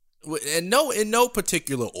 In no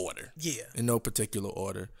particular order. Yeah. In no particular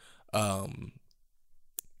order.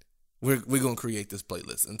 We're gonna create this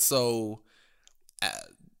playlist, and so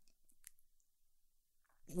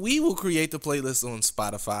we will create the playlist on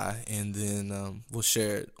Spotify, and then we'll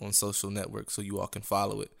share it on social networks so you all can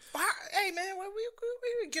follow it. Hey man,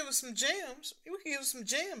 we give us some jams. We can give us some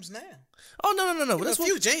jams now. Oh no! That's a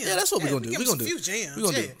few jams. Yeah, that's what we're gonna do. We're gonna do a few jams. We're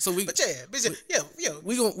gonna do. So we get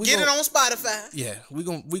it on Spotify. Yeah, we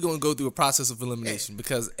gonna go through a process of elimination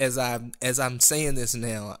because as I'm saying this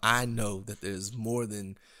now, I know that there's more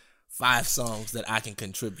than 5 songs that I can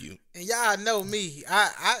contribute. And y'all know me.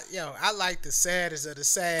 I like the saddest of the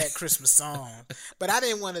sad Christmas songs, but I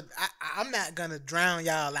didn't want to. I'm not gonna drown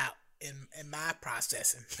y'all out in my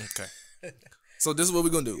processing. Okay. So this is what we're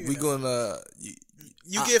gonna do. We're gonna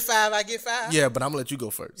you get 5, I get 5. Yeah, but I'm gonna let you go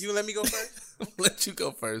first. You gonna let me go first? I'm gonna let you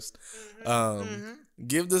go first.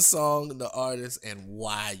 Give the song, the artist, and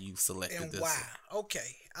why you selected this. Why?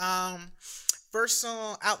 Okay. First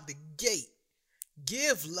song out the gate.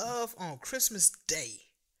 Give Love on Christmas Day.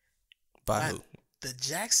 By who? The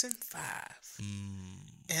Jackson 5.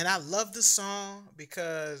 And I love the song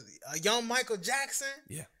because a young Michael Jackson.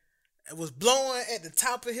 Yeah. It was blowing at the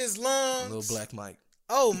top of his lungs. Little Black Mike.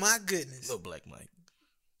 Oh my goodness. Little Black Mike.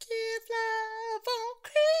 Give love on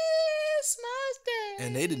Christmas Day.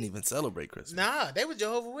 And they didn't even celebrate Christmas. Nah, they were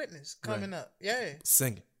Jehovah's Witness coming up. Yeah.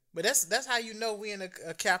 Singing. But that's how you know we in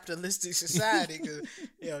a capitalistic society because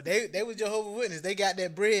they were Jehovah's Witness. They got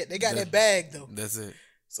that bread. They got that bag though. That's it.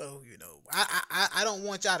 So I don't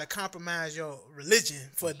want y'all to compromise your religion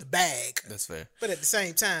for the bag. That's fair. But at the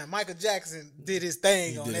same time, Michael Jackson did his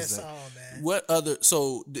thing on that song, man. What other?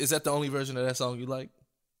 So is that the only version of that song you like?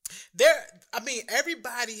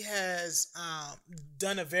 Everybody has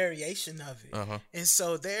done a variation of it, and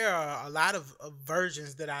so there are a lot of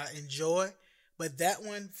versions that I enjoy. But that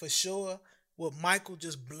one for sure, with Michael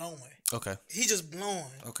just blowing. Okay. He just blowing.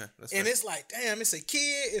 Okay. That's and fair. It's like, damn, it's a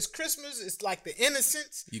kid. It's Christmas. It's like the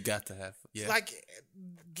innocence. You got to have. Yeah. Like,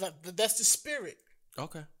 that's the spirit.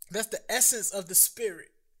 Okay. That's the essence of the spirit.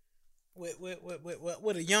 With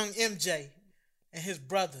a young MJ and his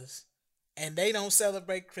brothers. And they don't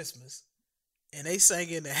celebrate Christmas. And they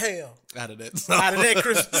singing the hell out of that song. Out of that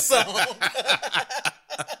Christmas song.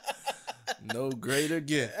 No greater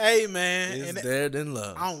gift. Hey man, is there than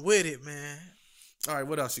love. I'm with it, man. All right,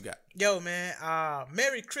 what else you got? Yo, man,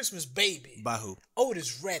 Merry Christmas Baby. By who?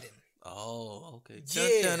 Otis Redding. Oh, okay.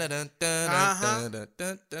 Yeah.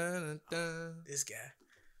 This guy.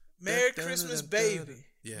 Merry Christmas Baby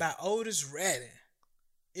by Otis Redding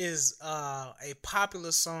is a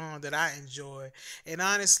popular song that I enjoy. And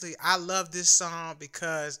honestly, I love this song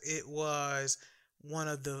because it was one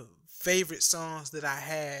of the favorite songs that I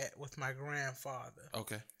had with my grandfather.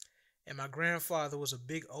 Okay. And my grandfather was a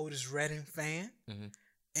big Otis Redding fan. Mm-hmm.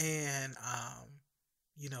 And,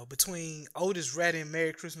 between Otis Redding,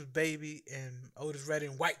 Merry Christmas Baby, and Otis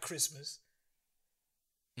Redding, White Christmas,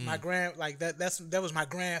 that was my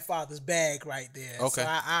grandfather's bag right there. Okay. So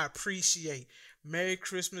I appreciate Merry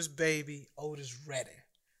Christmas Baby, Otis Redding.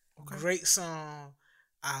 Okay. Great song.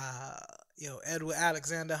 Edward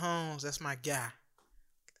Alexander Holmes, that's my guy.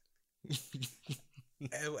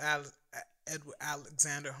 Edward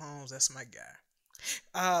Alexander Holmes, that's my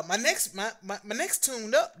guy. My next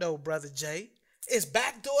tune up though, brother Jay, is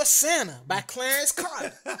Backdoor Santa by Clarence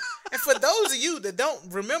Carter. And for those of you that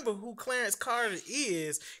don't remember who Clarence Carter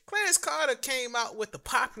is, Clarence Carter came out with a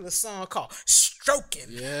popular song called Stroking.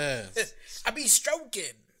 Yes. I be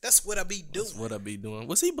stroking. That's what I be doing. That's what I be doing.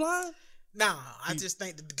 Was he blind? Nah, I just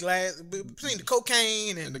think that the glass between the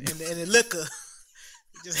cocaine and the liquor.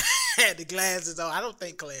 He just had the glasses on. I don't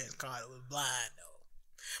think Clarence Carter was blind though.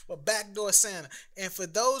 But Backdoor Santa. And for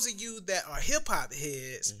those of you that are hip hop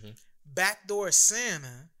heads, Backdoor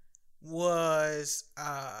Santa was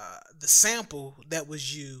the sample that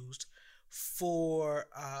was used for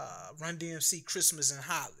Run DMC Christmas in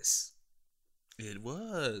Hollis. It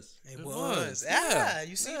was. It was. Yeah,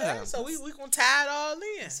 you see that? So we gonna tie it all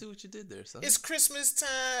in. I see what you did there, son. It's Christmas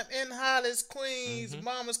time in Hollis, Queens.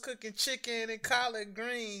 Mama's cooking chicken and collard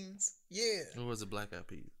greens. Yeah. Or was it black eyed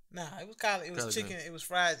peas? Nah, it was collard. It was chicken. Greens. It was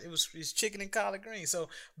fried. It was chicken and collard greens. So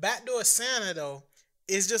Backdoor Santa though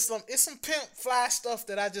is just some pimp fly stuff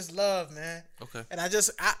that I just love, man. Okay. And I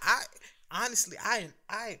honestly,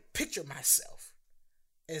 I picture myself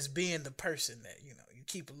as being the person that, you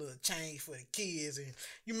keep a little change for the kids and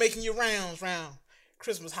you making your rounds around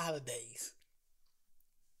Christmas holidays.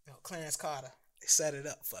 Clarence Carter set it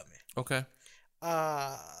up for me. Okay.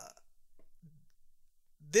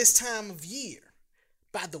 This Time of Year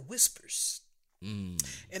by The Whispers.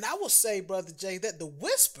 And I will say, Brother Jay, that The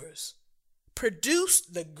Whispers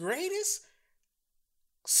produced the greatest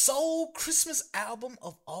soul Christmas album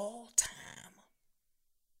of all time.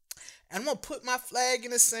 And I'm going to put my flag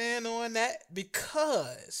in the sand on that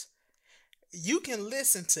because you can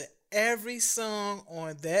listen to every song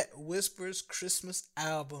on that Whispers Christmas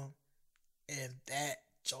album and that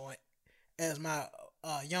joint, as my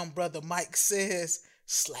young brother Mike says,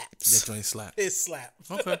 slaps. That joint slap. It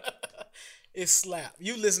slaps. Okay. It slaps.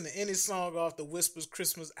 You listen to any song off the Whispers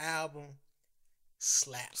Christmas album,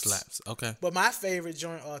 slaps. Slaps. Okay. But my favorite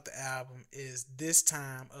joint off the album is This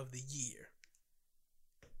Time of the Year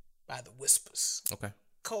by The Whispers. Okay.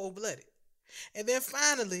 Cold-blooded. And then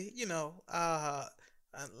finally, a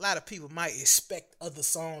lot of people might expect other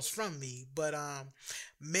songs from me, but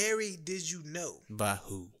Mary, Did You Know? By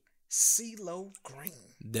who? CeeLo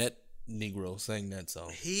Green. That Negro sang that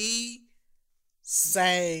song. He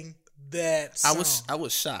sang that song. I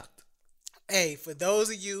was shocked. Hey, for those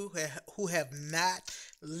of you who have not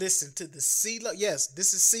listened to the CeeLo, yes,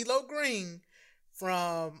 this is CeeLo Green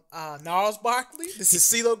from Gnarls Barkley. This is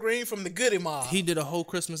CeeLo Green from the Goody Mob. He did a whole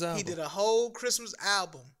Christmas album. He did a whole Christmas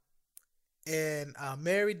album. And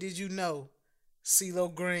Mary, Did You Know?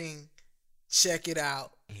 CeeLo Green, check it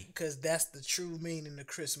out, because that's the true meaning of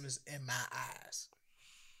Christmas in my eyes.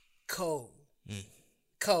 Cold.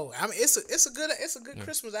 Cold. I mean, it's a good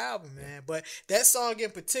Christmas album, man. But that song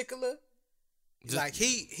in particular, like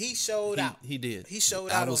he showed out. He did. He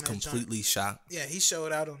showed out. I was on that completely joint. shocked. Yeah, he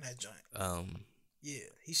showed out on that joint. Yeah,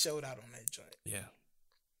 he showed out on that joint.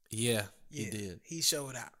 Yeah, he did. He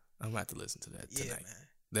showed out. I'm about to listen to that tonight.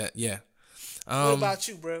 Yeah, man. What about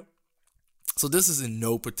you, bro? So this is in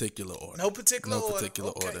no particular order. No particular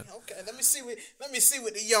order. Okay. Let me see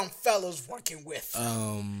what the young fella's working with.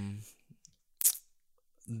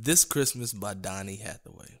 This Christmas by Donny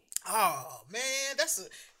Hathaway. Oh man,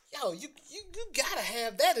 you gotta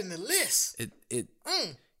have that in the list.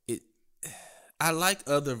 I like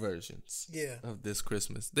other versions. Yeah. Of This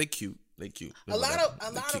Christmas. They cute. A lot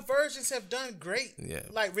of versions have done great. Yeah.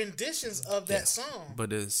 Like renditions of that song.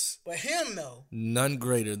 But him though, none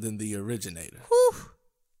greater than the originator. Whew.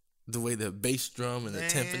 The way the bass drum and the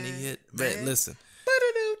timpani hit. Man, listen.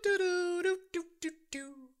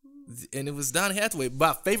 And it was Donny Hathaway.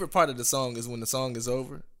 My favorite part of the song is when the song is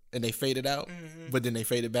over and they fade it out, but then they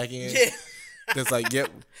fade it back in. Yeah. It's like, yep,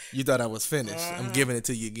 you thought I was finished. I'm giving it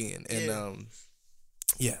to you again. And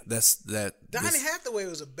that's that. Donny Hathaway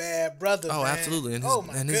was a bad brother. Oh, man. Absolutely.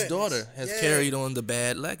 And his daughter has carried on the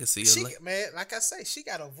bad legacy. Man, like I say, she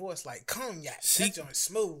got a voice like cognac. That joint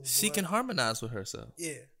smooth. She can harmonize with herself.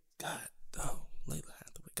 Yeah. God, Layla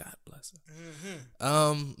Hathaway, God bless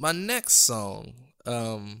her. My next song,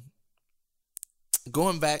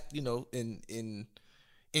 going back,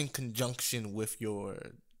 in conjunction with your,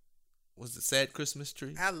 was it Sad Christmas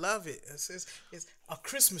Tree? I love it. It's A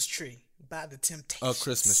Christmas Tree by the Temptations. A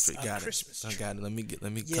Christmas Tree. Got it. I got it. Let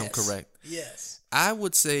me come correct. Yes. I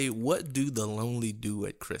would say, what do the lonely do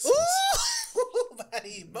at Christmas? Ooh, by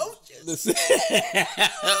the emotions.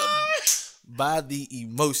 By the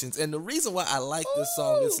emotions. And the reason why I like this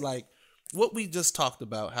song is like what we just talked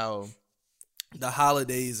about, how the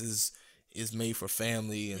holidays is made for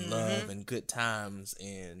family and love and good times,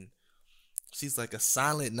 and she's like, a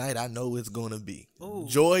silent night I know it's gonna be. Ooh.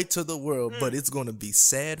 Joy to the world, but it's gonna be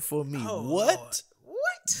sad for me. Oh, what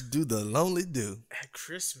Lord. do the lonely do at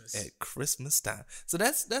Christmas? At Christmas time. So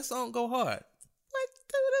that song go hard. What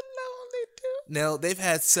do the lonely do? Now they've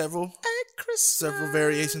had several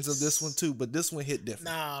variations of this one too, but this one hit different.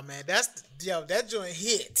 Nah, man, that joint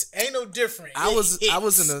hit. Ain't no different. I was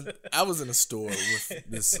in a store with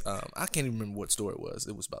this. I can't even remember what store it was.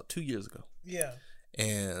 It was about 2 years ago. Yeah.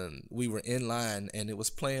 And we were in line, and it was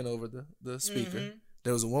playing over the speaker.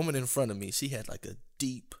 There was a woman in front of me. She had like a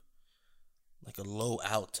deep, like a low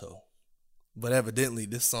alto, but evidently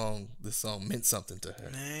this song meant something to her,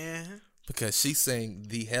 man, because she sang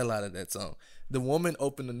the hell out of that song. The woman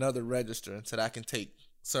opened another register and said,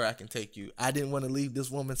 "Sir, I can take you." I didn't want to leave this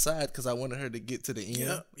woman's side because I wanted her to get to the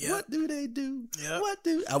end. Yep. What do they do? Yep.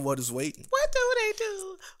 I was waiting. What do they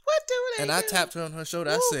do? What do they do? And I tapped her on her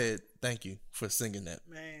shoulder. Woo. I said, "Thank you for singing that."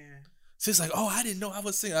 Man. She's like, "Oh, I didn't know I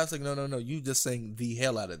was singing." I was like, No. You just sang the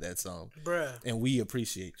hell out of that song. Bruh. And we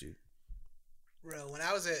appreciate you. Bro, when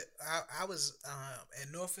I was at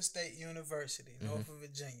Norfolk State University, Norfolk,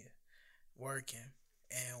 Virginia, working,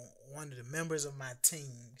 and one of the members of my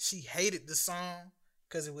team, she hated the song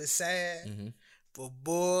because it was sad. But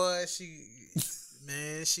boy,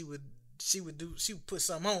 she would put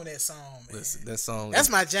something on that song, man. Listen, that song. That's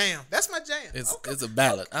my jam. It's a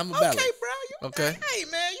ballad. I'm a ballad. Okay, bro. Hey,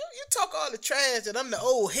 man, you talk all the trash and I'm the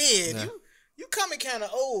old head. Yeah. You coming kind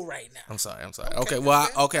of old right now. I'm sorry. Okay, well,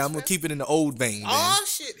 I'm gonna keep it in the old vein. Oh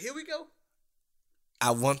shit, here we go.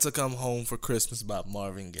 I Want to Come Home for Christmas by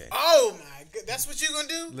Marvin Gaye. Oh my god, that's what you gonna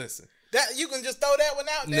do? Listen, that you can just throw that one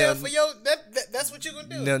out there for your that's what you gonna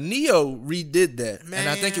do. Now Neo redid that, man. And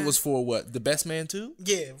I think it was for what, The Best Man 2?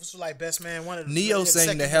 Yeah, it was like Best Man. One of the Neo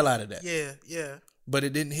sang the hell out of that. Yeah. But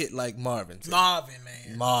it didn't hit like Marvin's. Marvin.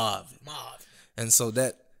 And so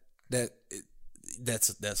that's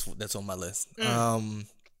on my list.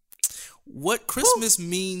 What Christmas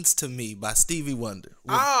Means to Me by Stevie Wonder.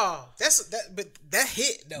 But that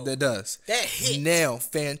hit though. That does. That hit. Now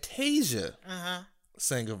Fantasia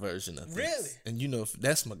sang a version of this. Really? And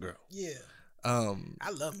that's my girl. Yeah.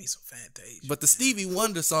 I love me some Fantasia. But the Stevie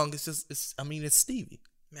Wonder song is it's Stevie.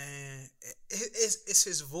 Man, it's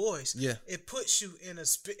his voice. Yeah. It puts you in a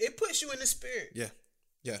it puts you in the spirit. Yeah.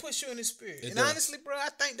 Yeah. It puts you in the spirit. It and does. honestly, bro, I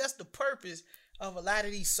think that's the purpose of a lot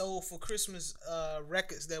of these soulful Christmas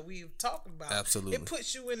records that we've talked about. Absolutely. It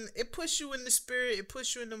puts you in the spirit, it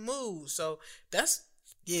puts you in the mood. So that's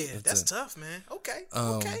tough, man. Okay.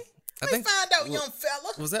 Let me find out, young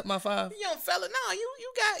fella. Was that my 5? Young fella, no,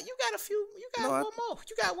 you got a few. You got one more.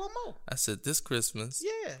 You got one more. I said this Christmas.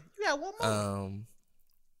 Yeah, you got one more.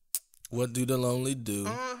 What Do the Lonely Do?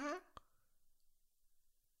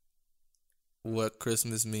 What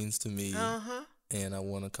Christmas Means to Me. And I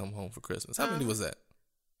Want to Come Home for Christmas. How many was that?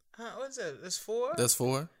 What's that? That's 4. That's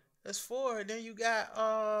 4. That's 4. Then you got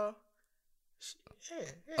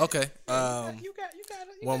Okay. You got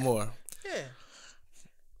one more. Yeah.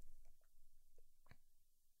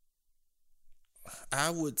 I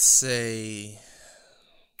would say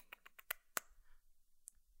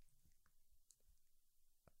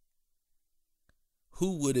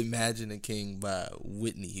Who Would Imagine a King by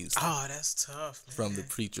Whitney Houston. Oh, that's tough, man. From the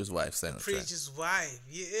Preacher's Wife soundtrack. Preacher's Wife,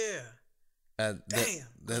 yeah. Damn.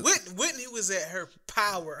 Whitney was at her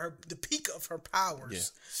power, the peak of her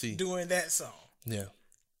powers doing that song. Yeah.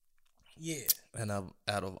 Yeah. And out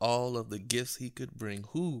of all of the gifts he could bring,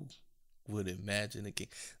 who would imagine a king?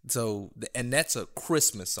 So, and that's a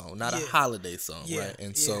Christmas song, not a holiday song, right?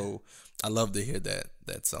 And so I love to hear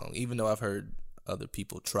that song, even though I've heard other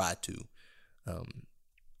people try to.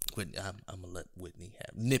 I'm gonna let Whitney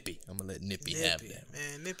have Nippy. I'm gonna let Nippy have that.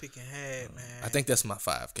 Man, Nippy can have, man. I think that's my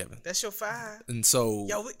 5, Kevin. That's your 5. And so,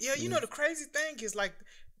 you know the crazy thing is, like,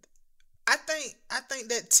 I think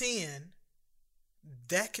that 10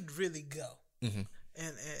 that could really go.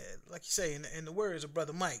 And like you say, in the words of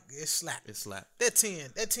Brother Mike, it slap. It slap. That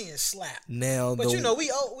 10 slap. Now, but we OGs.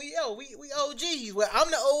 Well, I'm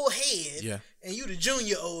the old head, and you the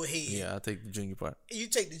junior old head. Yeah, I'll take the junior part. You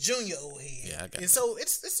take the junior old head. Yeah, I got it. And so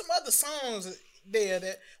it's some other songs there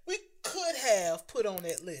that we could have put on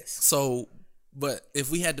that list. So, but if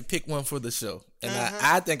we had to pick one for the show, and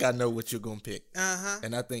I think I know what you're gonna pick,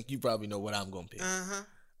 and I think you probably know what I'm gonna pick.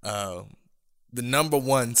 The number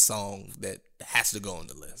 1 song that has to go on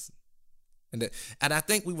the list. And I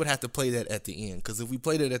think we would have to play that at the end, because if we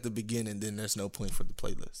played it at the beginning, then there's no point for the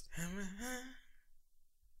playlist.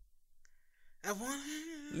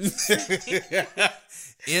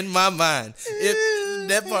 In my mind,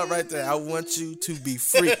 that part right there, I Want You to Be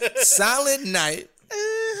Free. Silent Night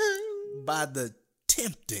by the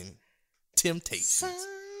Temptations.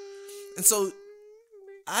 And so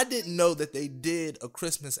I didn't know that they did a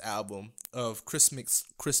Christmas album of Christmas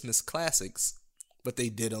classics, but they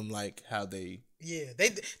did them like how they... Yeah, they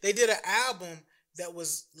did an album that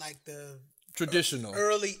was like the... traditional.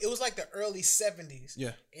 It was like the early 70s.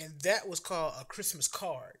 Yeah. And that was called A Christmas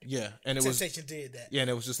Card. Yeah. And Temptation did that. Yeah, and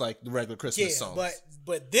it was just like the regular Christmas songs.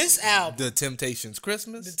 But this album... The Temptations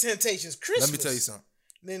Christmas? The Temptations Christmas. Let me tell you something.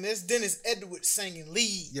 Then there's Dennis Edwards singing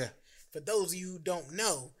lead. Yeah. For those of you who don't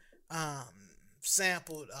know,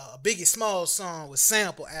 sampled Biggie Smalls song was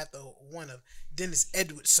sampled after one of Dennis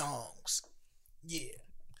Edwards' songs. Yeah.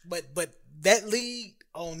 But that lead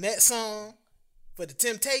on that song for the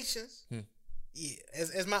Temptations, yeah,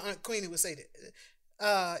 as my Aunt Queenie would say that.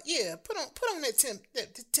 Put on that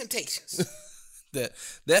Temptations.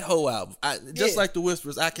 that whole album. Like the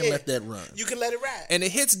Whispers, I can let that run. You can let it ride. And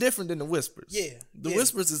it hits different than the Whispers. Yeah. The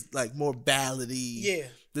Whispers is like more ballady. Yeah.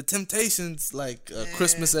 The Temptations, like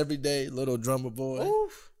Christmas Every Day, Little Drummer Boy.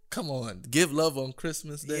 Oof. Come on. Give Love on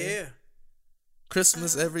Christmas Day. Yeah.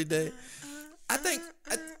 Christmas every day. I think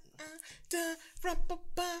they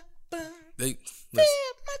listen,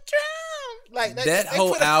 my drum. Like that they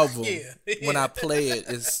whole put a- album. Yeah. When I play it,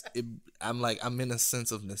 I'm in a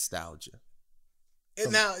sense of nostalgia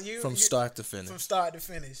And now from start to finish. From start to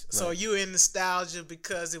finish. So Right. you in nostalgia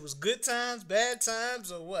because it was good times, bad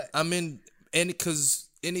times, or what? I'm in, and because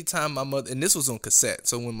anytime my mother, and this was on cassette,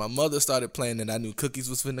 so when my mother started playing it, I knew cookies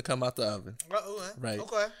was finna come out the oven. Right.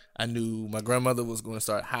 Okay. I knew my grandmother was going to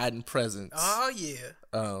start hiding presents. Oh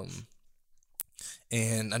yeah.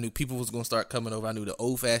 And I knew people was going to start coming over. I knew the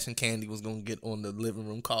old fashioned candy was going to get on the living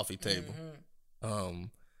room coffee table. Mm-hmm.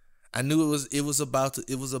 I knew it was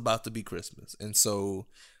about to be Christmas, and so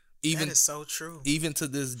even That is so true. even to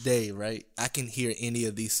this day, right? I can hear any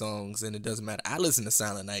of these songs, and it doesn't matter. I listen to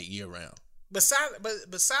Silent Night year round. But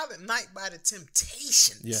Silent Night by the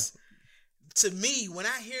Temptations. Yeah. To me, when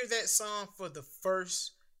I hear that song for the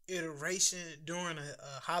first iteration during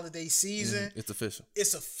a holiday season, It's official.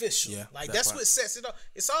 it's official. Yeah, Like that that's part. what sets it off.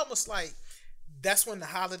 It's almost like that's when the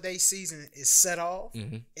holiday season is set off,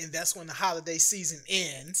 and that's when the holiday season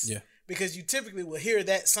ends. Yeah. Because you typically will hear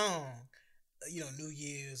that song, New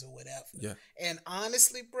Year's or whatever. Yeah. And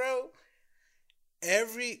honestly, bro,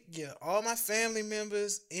 all my family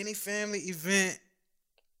members, any family event,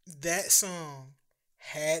 that song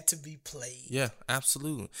had to be played. Yeah,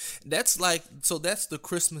 absolutely. That's the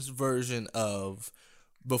Christmas version of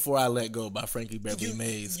Before I Let Go by Frankie Beverly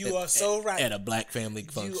Mays. You are so right. At a black family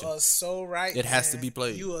function. You are so right. It has to man. be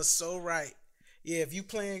played. You are so right. Yeah, if you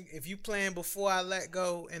playing Before I Let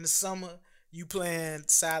Go in the summer, you playing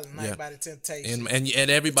Silent Night by the Temptations.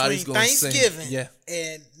 And everybody's Between going to sing. Thanksgiving Yeah.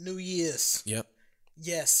 and New Year's. Yep.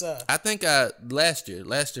 Yes, sir. I think last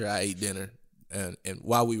year I ate dinner, and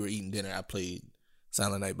while we were eating dinner, I played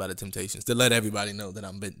Silent Night by the Temptations to let everybody know that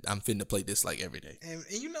I'm finna play this like every day. And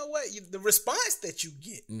you know what? The response that you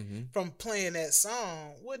get from playing that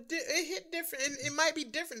song, it hit different. And it might be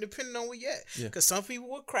different depending on where you at. Yeah. Because some people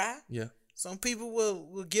will cry. Yeah. Some people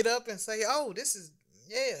will get up and say, "Oh, this is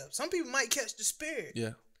yeah." Some people might catch the spirit.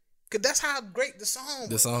 Yeah. Because that's how great the song was.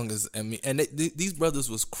 The song is, these brothers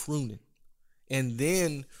was crooning. And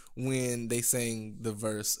then when they sang the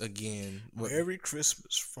verse again, Merry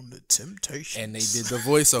Christmas from the Temptations, and they did the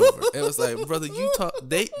voiceover, it was like, brother, you talk.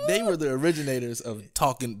 They were the originators of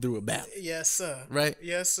talking through a battle. Yes, sir. Right?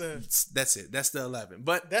 Yes, sir. That's it. That's the 11.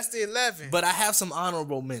 But That's the 11. But I have some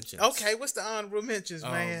honorable mentions. Okay, what's the honorable mentions,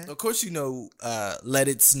 man? Of course, Let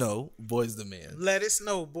It Snow, Boys the Men. Let It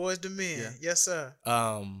Snow, Boys the Men. Yeah. Yes, sir.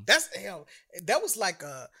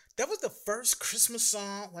 That was the first Christmas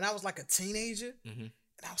song when I was like a teenager, and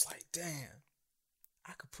I was like, damn,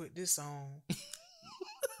 I could put this on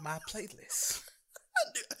my playlist.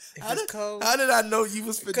 How did I know you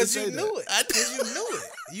was finna Because say you knew that? it. Because you knew it.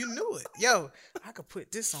 You knew it. Yo, I could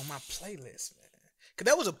put this on my playlist, man.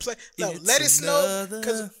 Because that was a play. No, It's Let It Snow. another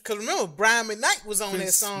Because remember, Brian McKnight was on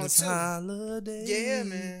that song Christmas too. holiday. Yeah,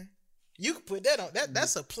 man. You could put that on.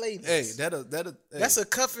 That's a playlist. Hey, That's a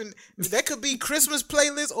cuffing. That could be Christmas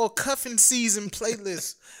playlist or cuffing season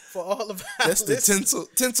playlist for all of our that's the listeners.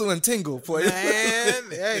 tinsel and tingle for you. Man,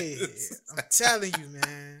 hey, I'm telling you,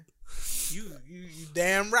 man. You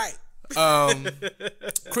damn right.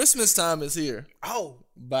 Christmas Time Is Here Oh,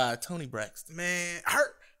 by Toni Braxton. man,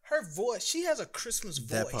 her voice. She has a Christmas voice.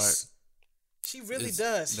 That part. She really It's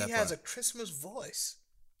does. She that has part. a Christmas voice.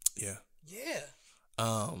 Yeah. Yeah,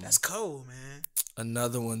 that's cool, man.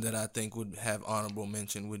 Another one that I think would have honorable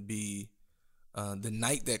mention would be The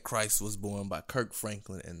Night That Christ Was Born by Kirk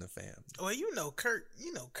Franklin and the Fam. Well, Kurt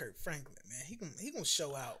Franklin, man. He gonna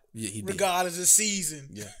show out. Yeah, he did. Regardless of season.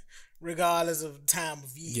 Yeah. Regardless of time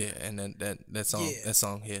of year. Yeah, and that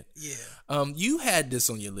song hit. Yeah. You had this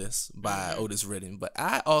on your list by Otis Redding, but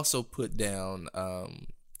I also put down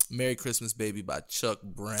Merry Christmas Baby by Chuck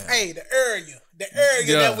Brown. Hey, the area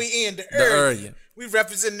that we in, the area. We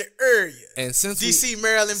represent the area. And since DC,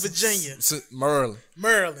 Maryland, Virginia.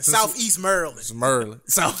 Maryland. Southeast Maryland.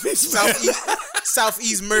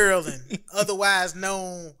 Southeast Maryland, otherwise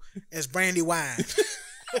known as Brandywine.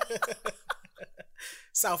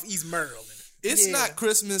 Southeast Maryland. It's not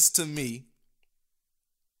Christmas to me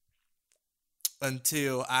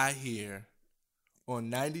until I hear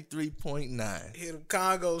on 93.9 Hear the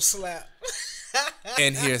Congo slap.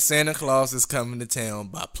 and hear Santa Claus Is Coming to Town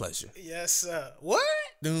by Pleasure. Yes, sir. What?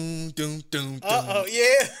 Doom, doom, doom, doom. Uh-oh,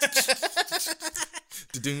 yeah.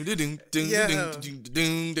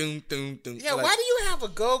 Yeah, why do you have a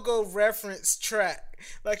go-go reference track?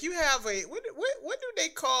 Like you have what do they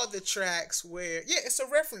call the tracks where it's a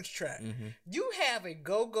reference track. You have a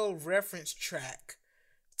go-go reference track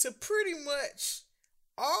to pretty much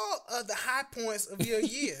all of the high points of your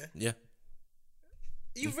year. Yeah.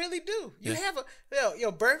 You really do. You Yeah. have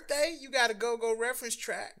your birthday, you got a go reference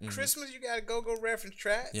track. Christmas, you got a go reference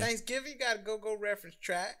track. Yeah. Thanksgiving, you got a go reference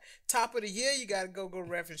track. Top of the year, you got a go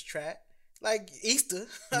reference track. Like Easter,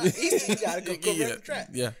 Easter, you got a go reference track.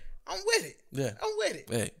 Yeah. I'm with it. Yeah. I'm with it.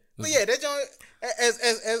 Hey. But yeah, that joint,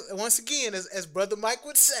 as once again, as Brother Mike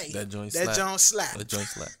would say, That joint slap. That joint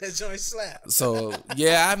slap. That joint slap. So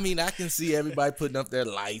yeah, I mean, I can see everybody putting up their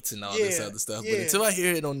lights and all this other stuff, but until I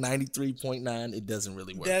hear it on 93.9, it doesn't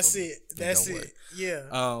really work. That's for me. it. That's it. Work.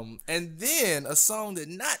 Yeah. And then a song that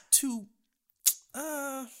not too.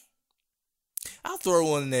 I'll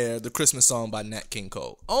throw in there the Christmas song by Nat King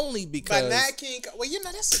Cole, only because by Nat King Cole. Well, you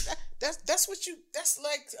know that's what you. That's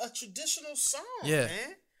like a traditional song, man.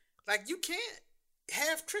 Like you can't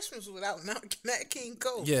have Christmas without Nat King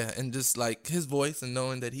Cole. Yeah, and just like his voice and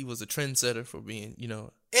knowing that he was a trendsetter for being,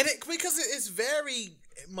 and because it's very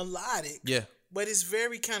melodic. Yeah, but it's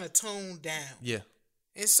very kind of toned down. Yeah,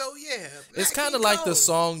 and so it's kind of like the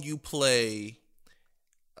song you play,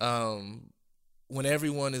 when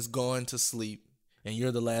everyone is going to sleep and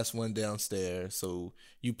you're the last one downstairs. So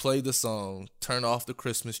you play the song, turn off the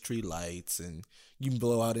Christmas tree lights, and you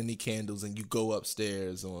blow out any candles, and you go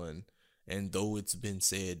upstairs on, and though it's been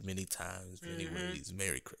said many times, many ways,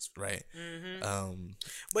 Merry Christmas, right?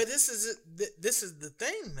 But this is the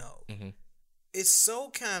thing, though. It's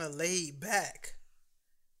so kind of laid back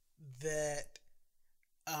that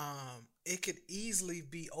it could easily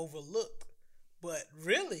be overlooked. But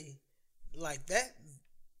really, like that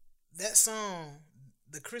song,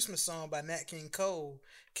 the Christmas song by Nat King Cole,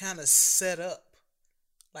 kind of set up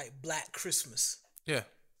like Black Christmas. Yeah,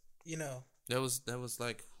 that was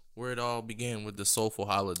like where it all began with the soulful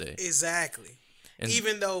holiday. Exactly. And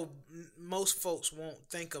even though most folks won't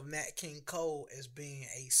think of Nat King Cole as being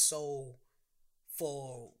a soulful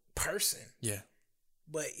person. Yeah.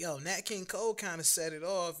 But Nat King Cole kind of set it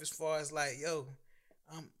off as far as like,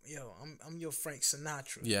 I'm your Frank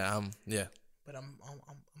Sinatra. Yeah, But I'm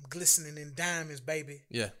glistening in diamonds, baby.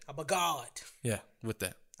 Yeah. I'm a god. Yeah, with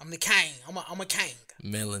that. I'm the king. I'm a king.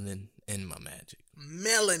 Melanin in my magic.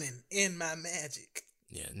 Melanin in my magic.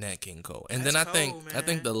 Yeah, Nat King Cole. And that's then I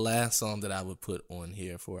think the last song that I would put on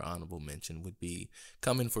here for honorable mention would be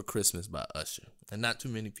Coming for Christmas by Usher. And not too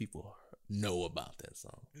many people know about that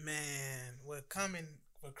song. Man, Coming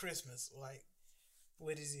for Christmas, like,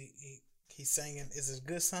 what is he's singing? Is it a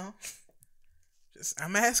good song?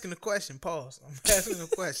 I'm asking a question. Pause. I'm asking a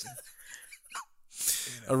question.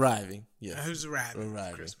 Arriving. Yeah. Who's arriving?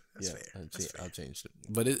 Arriving. That's fair. I'll change it.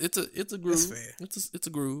 But it's a groove. That's fair. It's a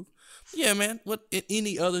groove. Yeah, man. What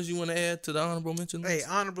any others you want to add to the honorable mention list?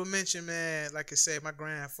 Hey, honorable mention, man. Like I said, my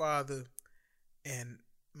grandfather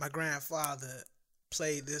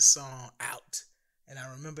played this song out, and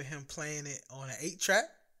I remember him playing it on an 8-track.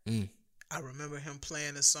 I remember him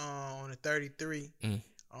playing the song on a 33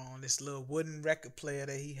 on this little wooden record player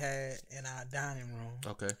that he had in our dining room.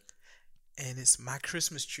 Okay. And it's My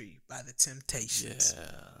Christmas Tree by the Temptations. Yeah,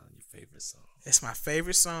 your favorite song. It's my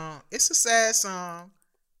favorite song. It's a sad song,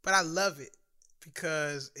 but I love it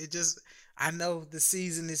because I know the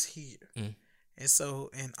season is here. And so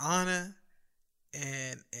in honor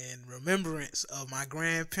and remembrance of my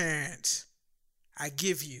grandparents, I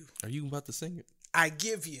give you. Are you about to sing it? I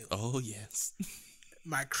give you. Oh, yes.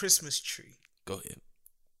 My Christmas Tree. Go ahead.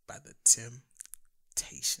 By the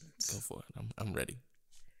Temptations. Go for it. I'm ready.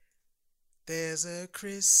 There's a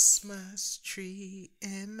Christmas tree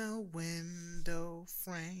in a window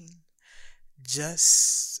frame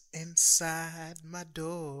just inside my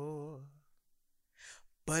door.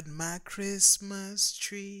 But my Christmas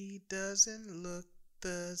tree doesn't look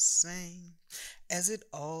the same as it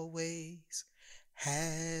always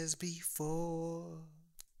has before.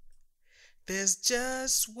 There's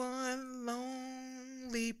just one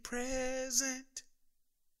lonely present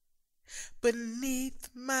beneath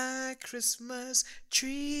my Christmas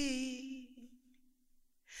tree.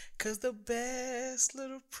 'Cause the best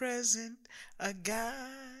little present a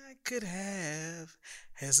guy could have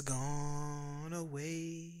has gone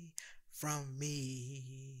away from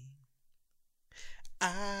me.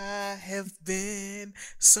 I have been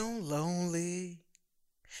so lonely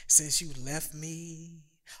since you left me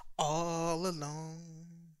all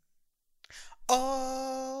alone.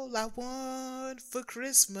 All I want for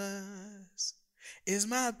Christmas is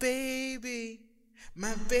my baby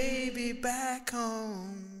back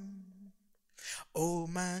home. Oh,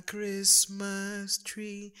 my Christmas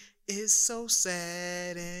tree is so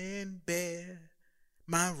sad and bare.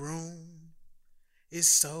 My room is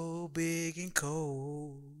so big and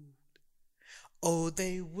cold. Oh,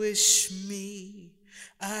 they wish me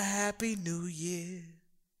a happy new year.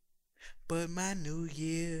 But my new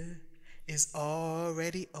year is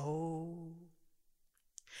already old.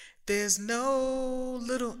 There's no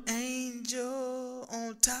little angel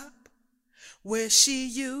on top where she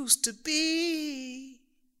used to be.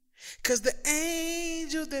 'Cause the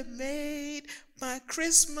angel that made my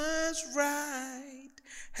Christmas right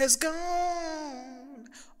has gone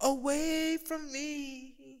away from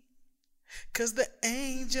me. 'Cause the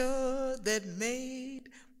angel that made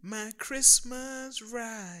my Christmas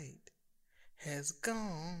right has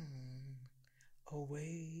gone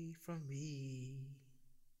away from me.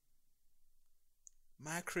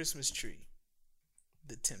 My Christmas tree,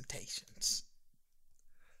 The Temptations.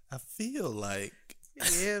 I feel like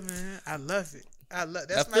Yeah, man, I love it.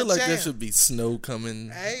 That's my I feel like jam. there should be snow coming.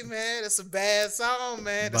 Hey, man, that's a bad song,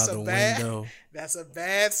 man. By the window. That's a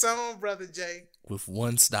bad song, Brother Jay. With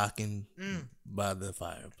one stocking by the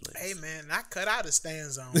fireplace. Hey, man, I cut out a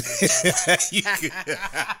stanza on You could-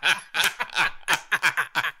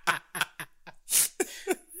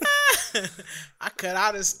 I cut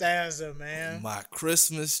out a stanza, man. My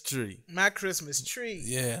Christmas tree. My Christmas tree.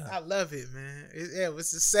 Yeah. I love it, man. It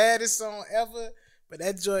was the saddest song ever, but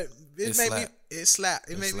that joint, it slapped.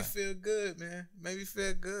 It made me feel good, man. Made me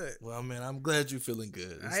feel good. Well, man, I'm glad you're feeling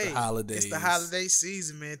good. It's Hey, the holidays. It's the holiday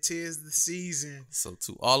season, man. 'Tis the season. So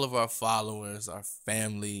to all of our followers, our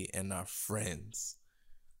family, and our friends,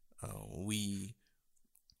 we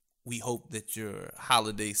hope that your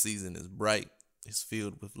holiday season is bright. It's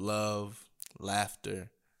filled with love, laughter,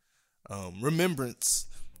 remembrance,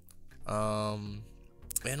 and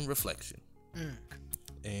reflection.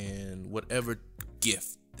 And whatever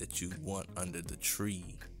gift that you want under the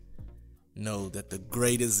tree, know that the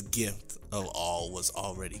greatest gift of all was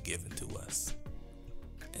already given to us.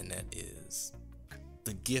 And that is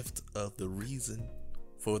the gift of the reason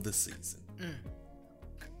for the season.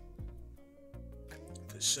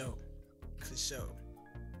 For sure.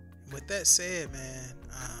 With that said, man,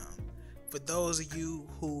 for those of you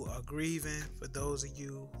who are grieving, for those of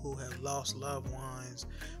you who have lost loved ones,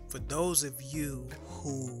 for those of you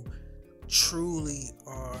who truly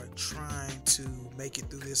are trying to make it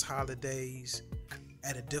through this holidays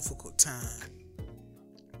at a difficult time,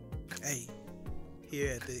 hey,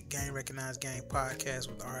 here at the Game Recognized Game Podcast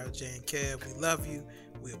with RLJ and Kev, we love you,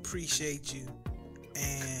 we appreciate you,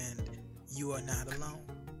 and you are not alone.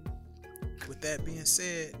 With that being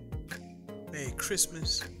said, Merry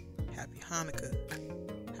Christmas, Happy Hanukkah,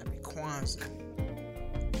 Happy Kwanzaa,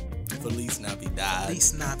 Feliz Navidad.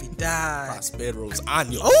 Feliz Navidad, Prosperos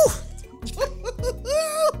Años. Oh!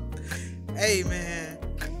 Hey, man.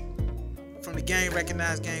 From the Game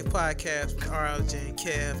Recognized Game Podcast with RLJ and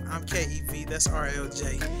Kev, I'm KEV, that's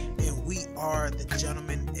RLJ, and we are the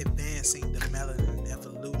gentlemen advancing the melanin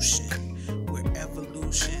evolution, where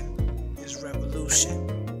evolution is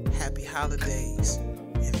revolution. Happy holidays.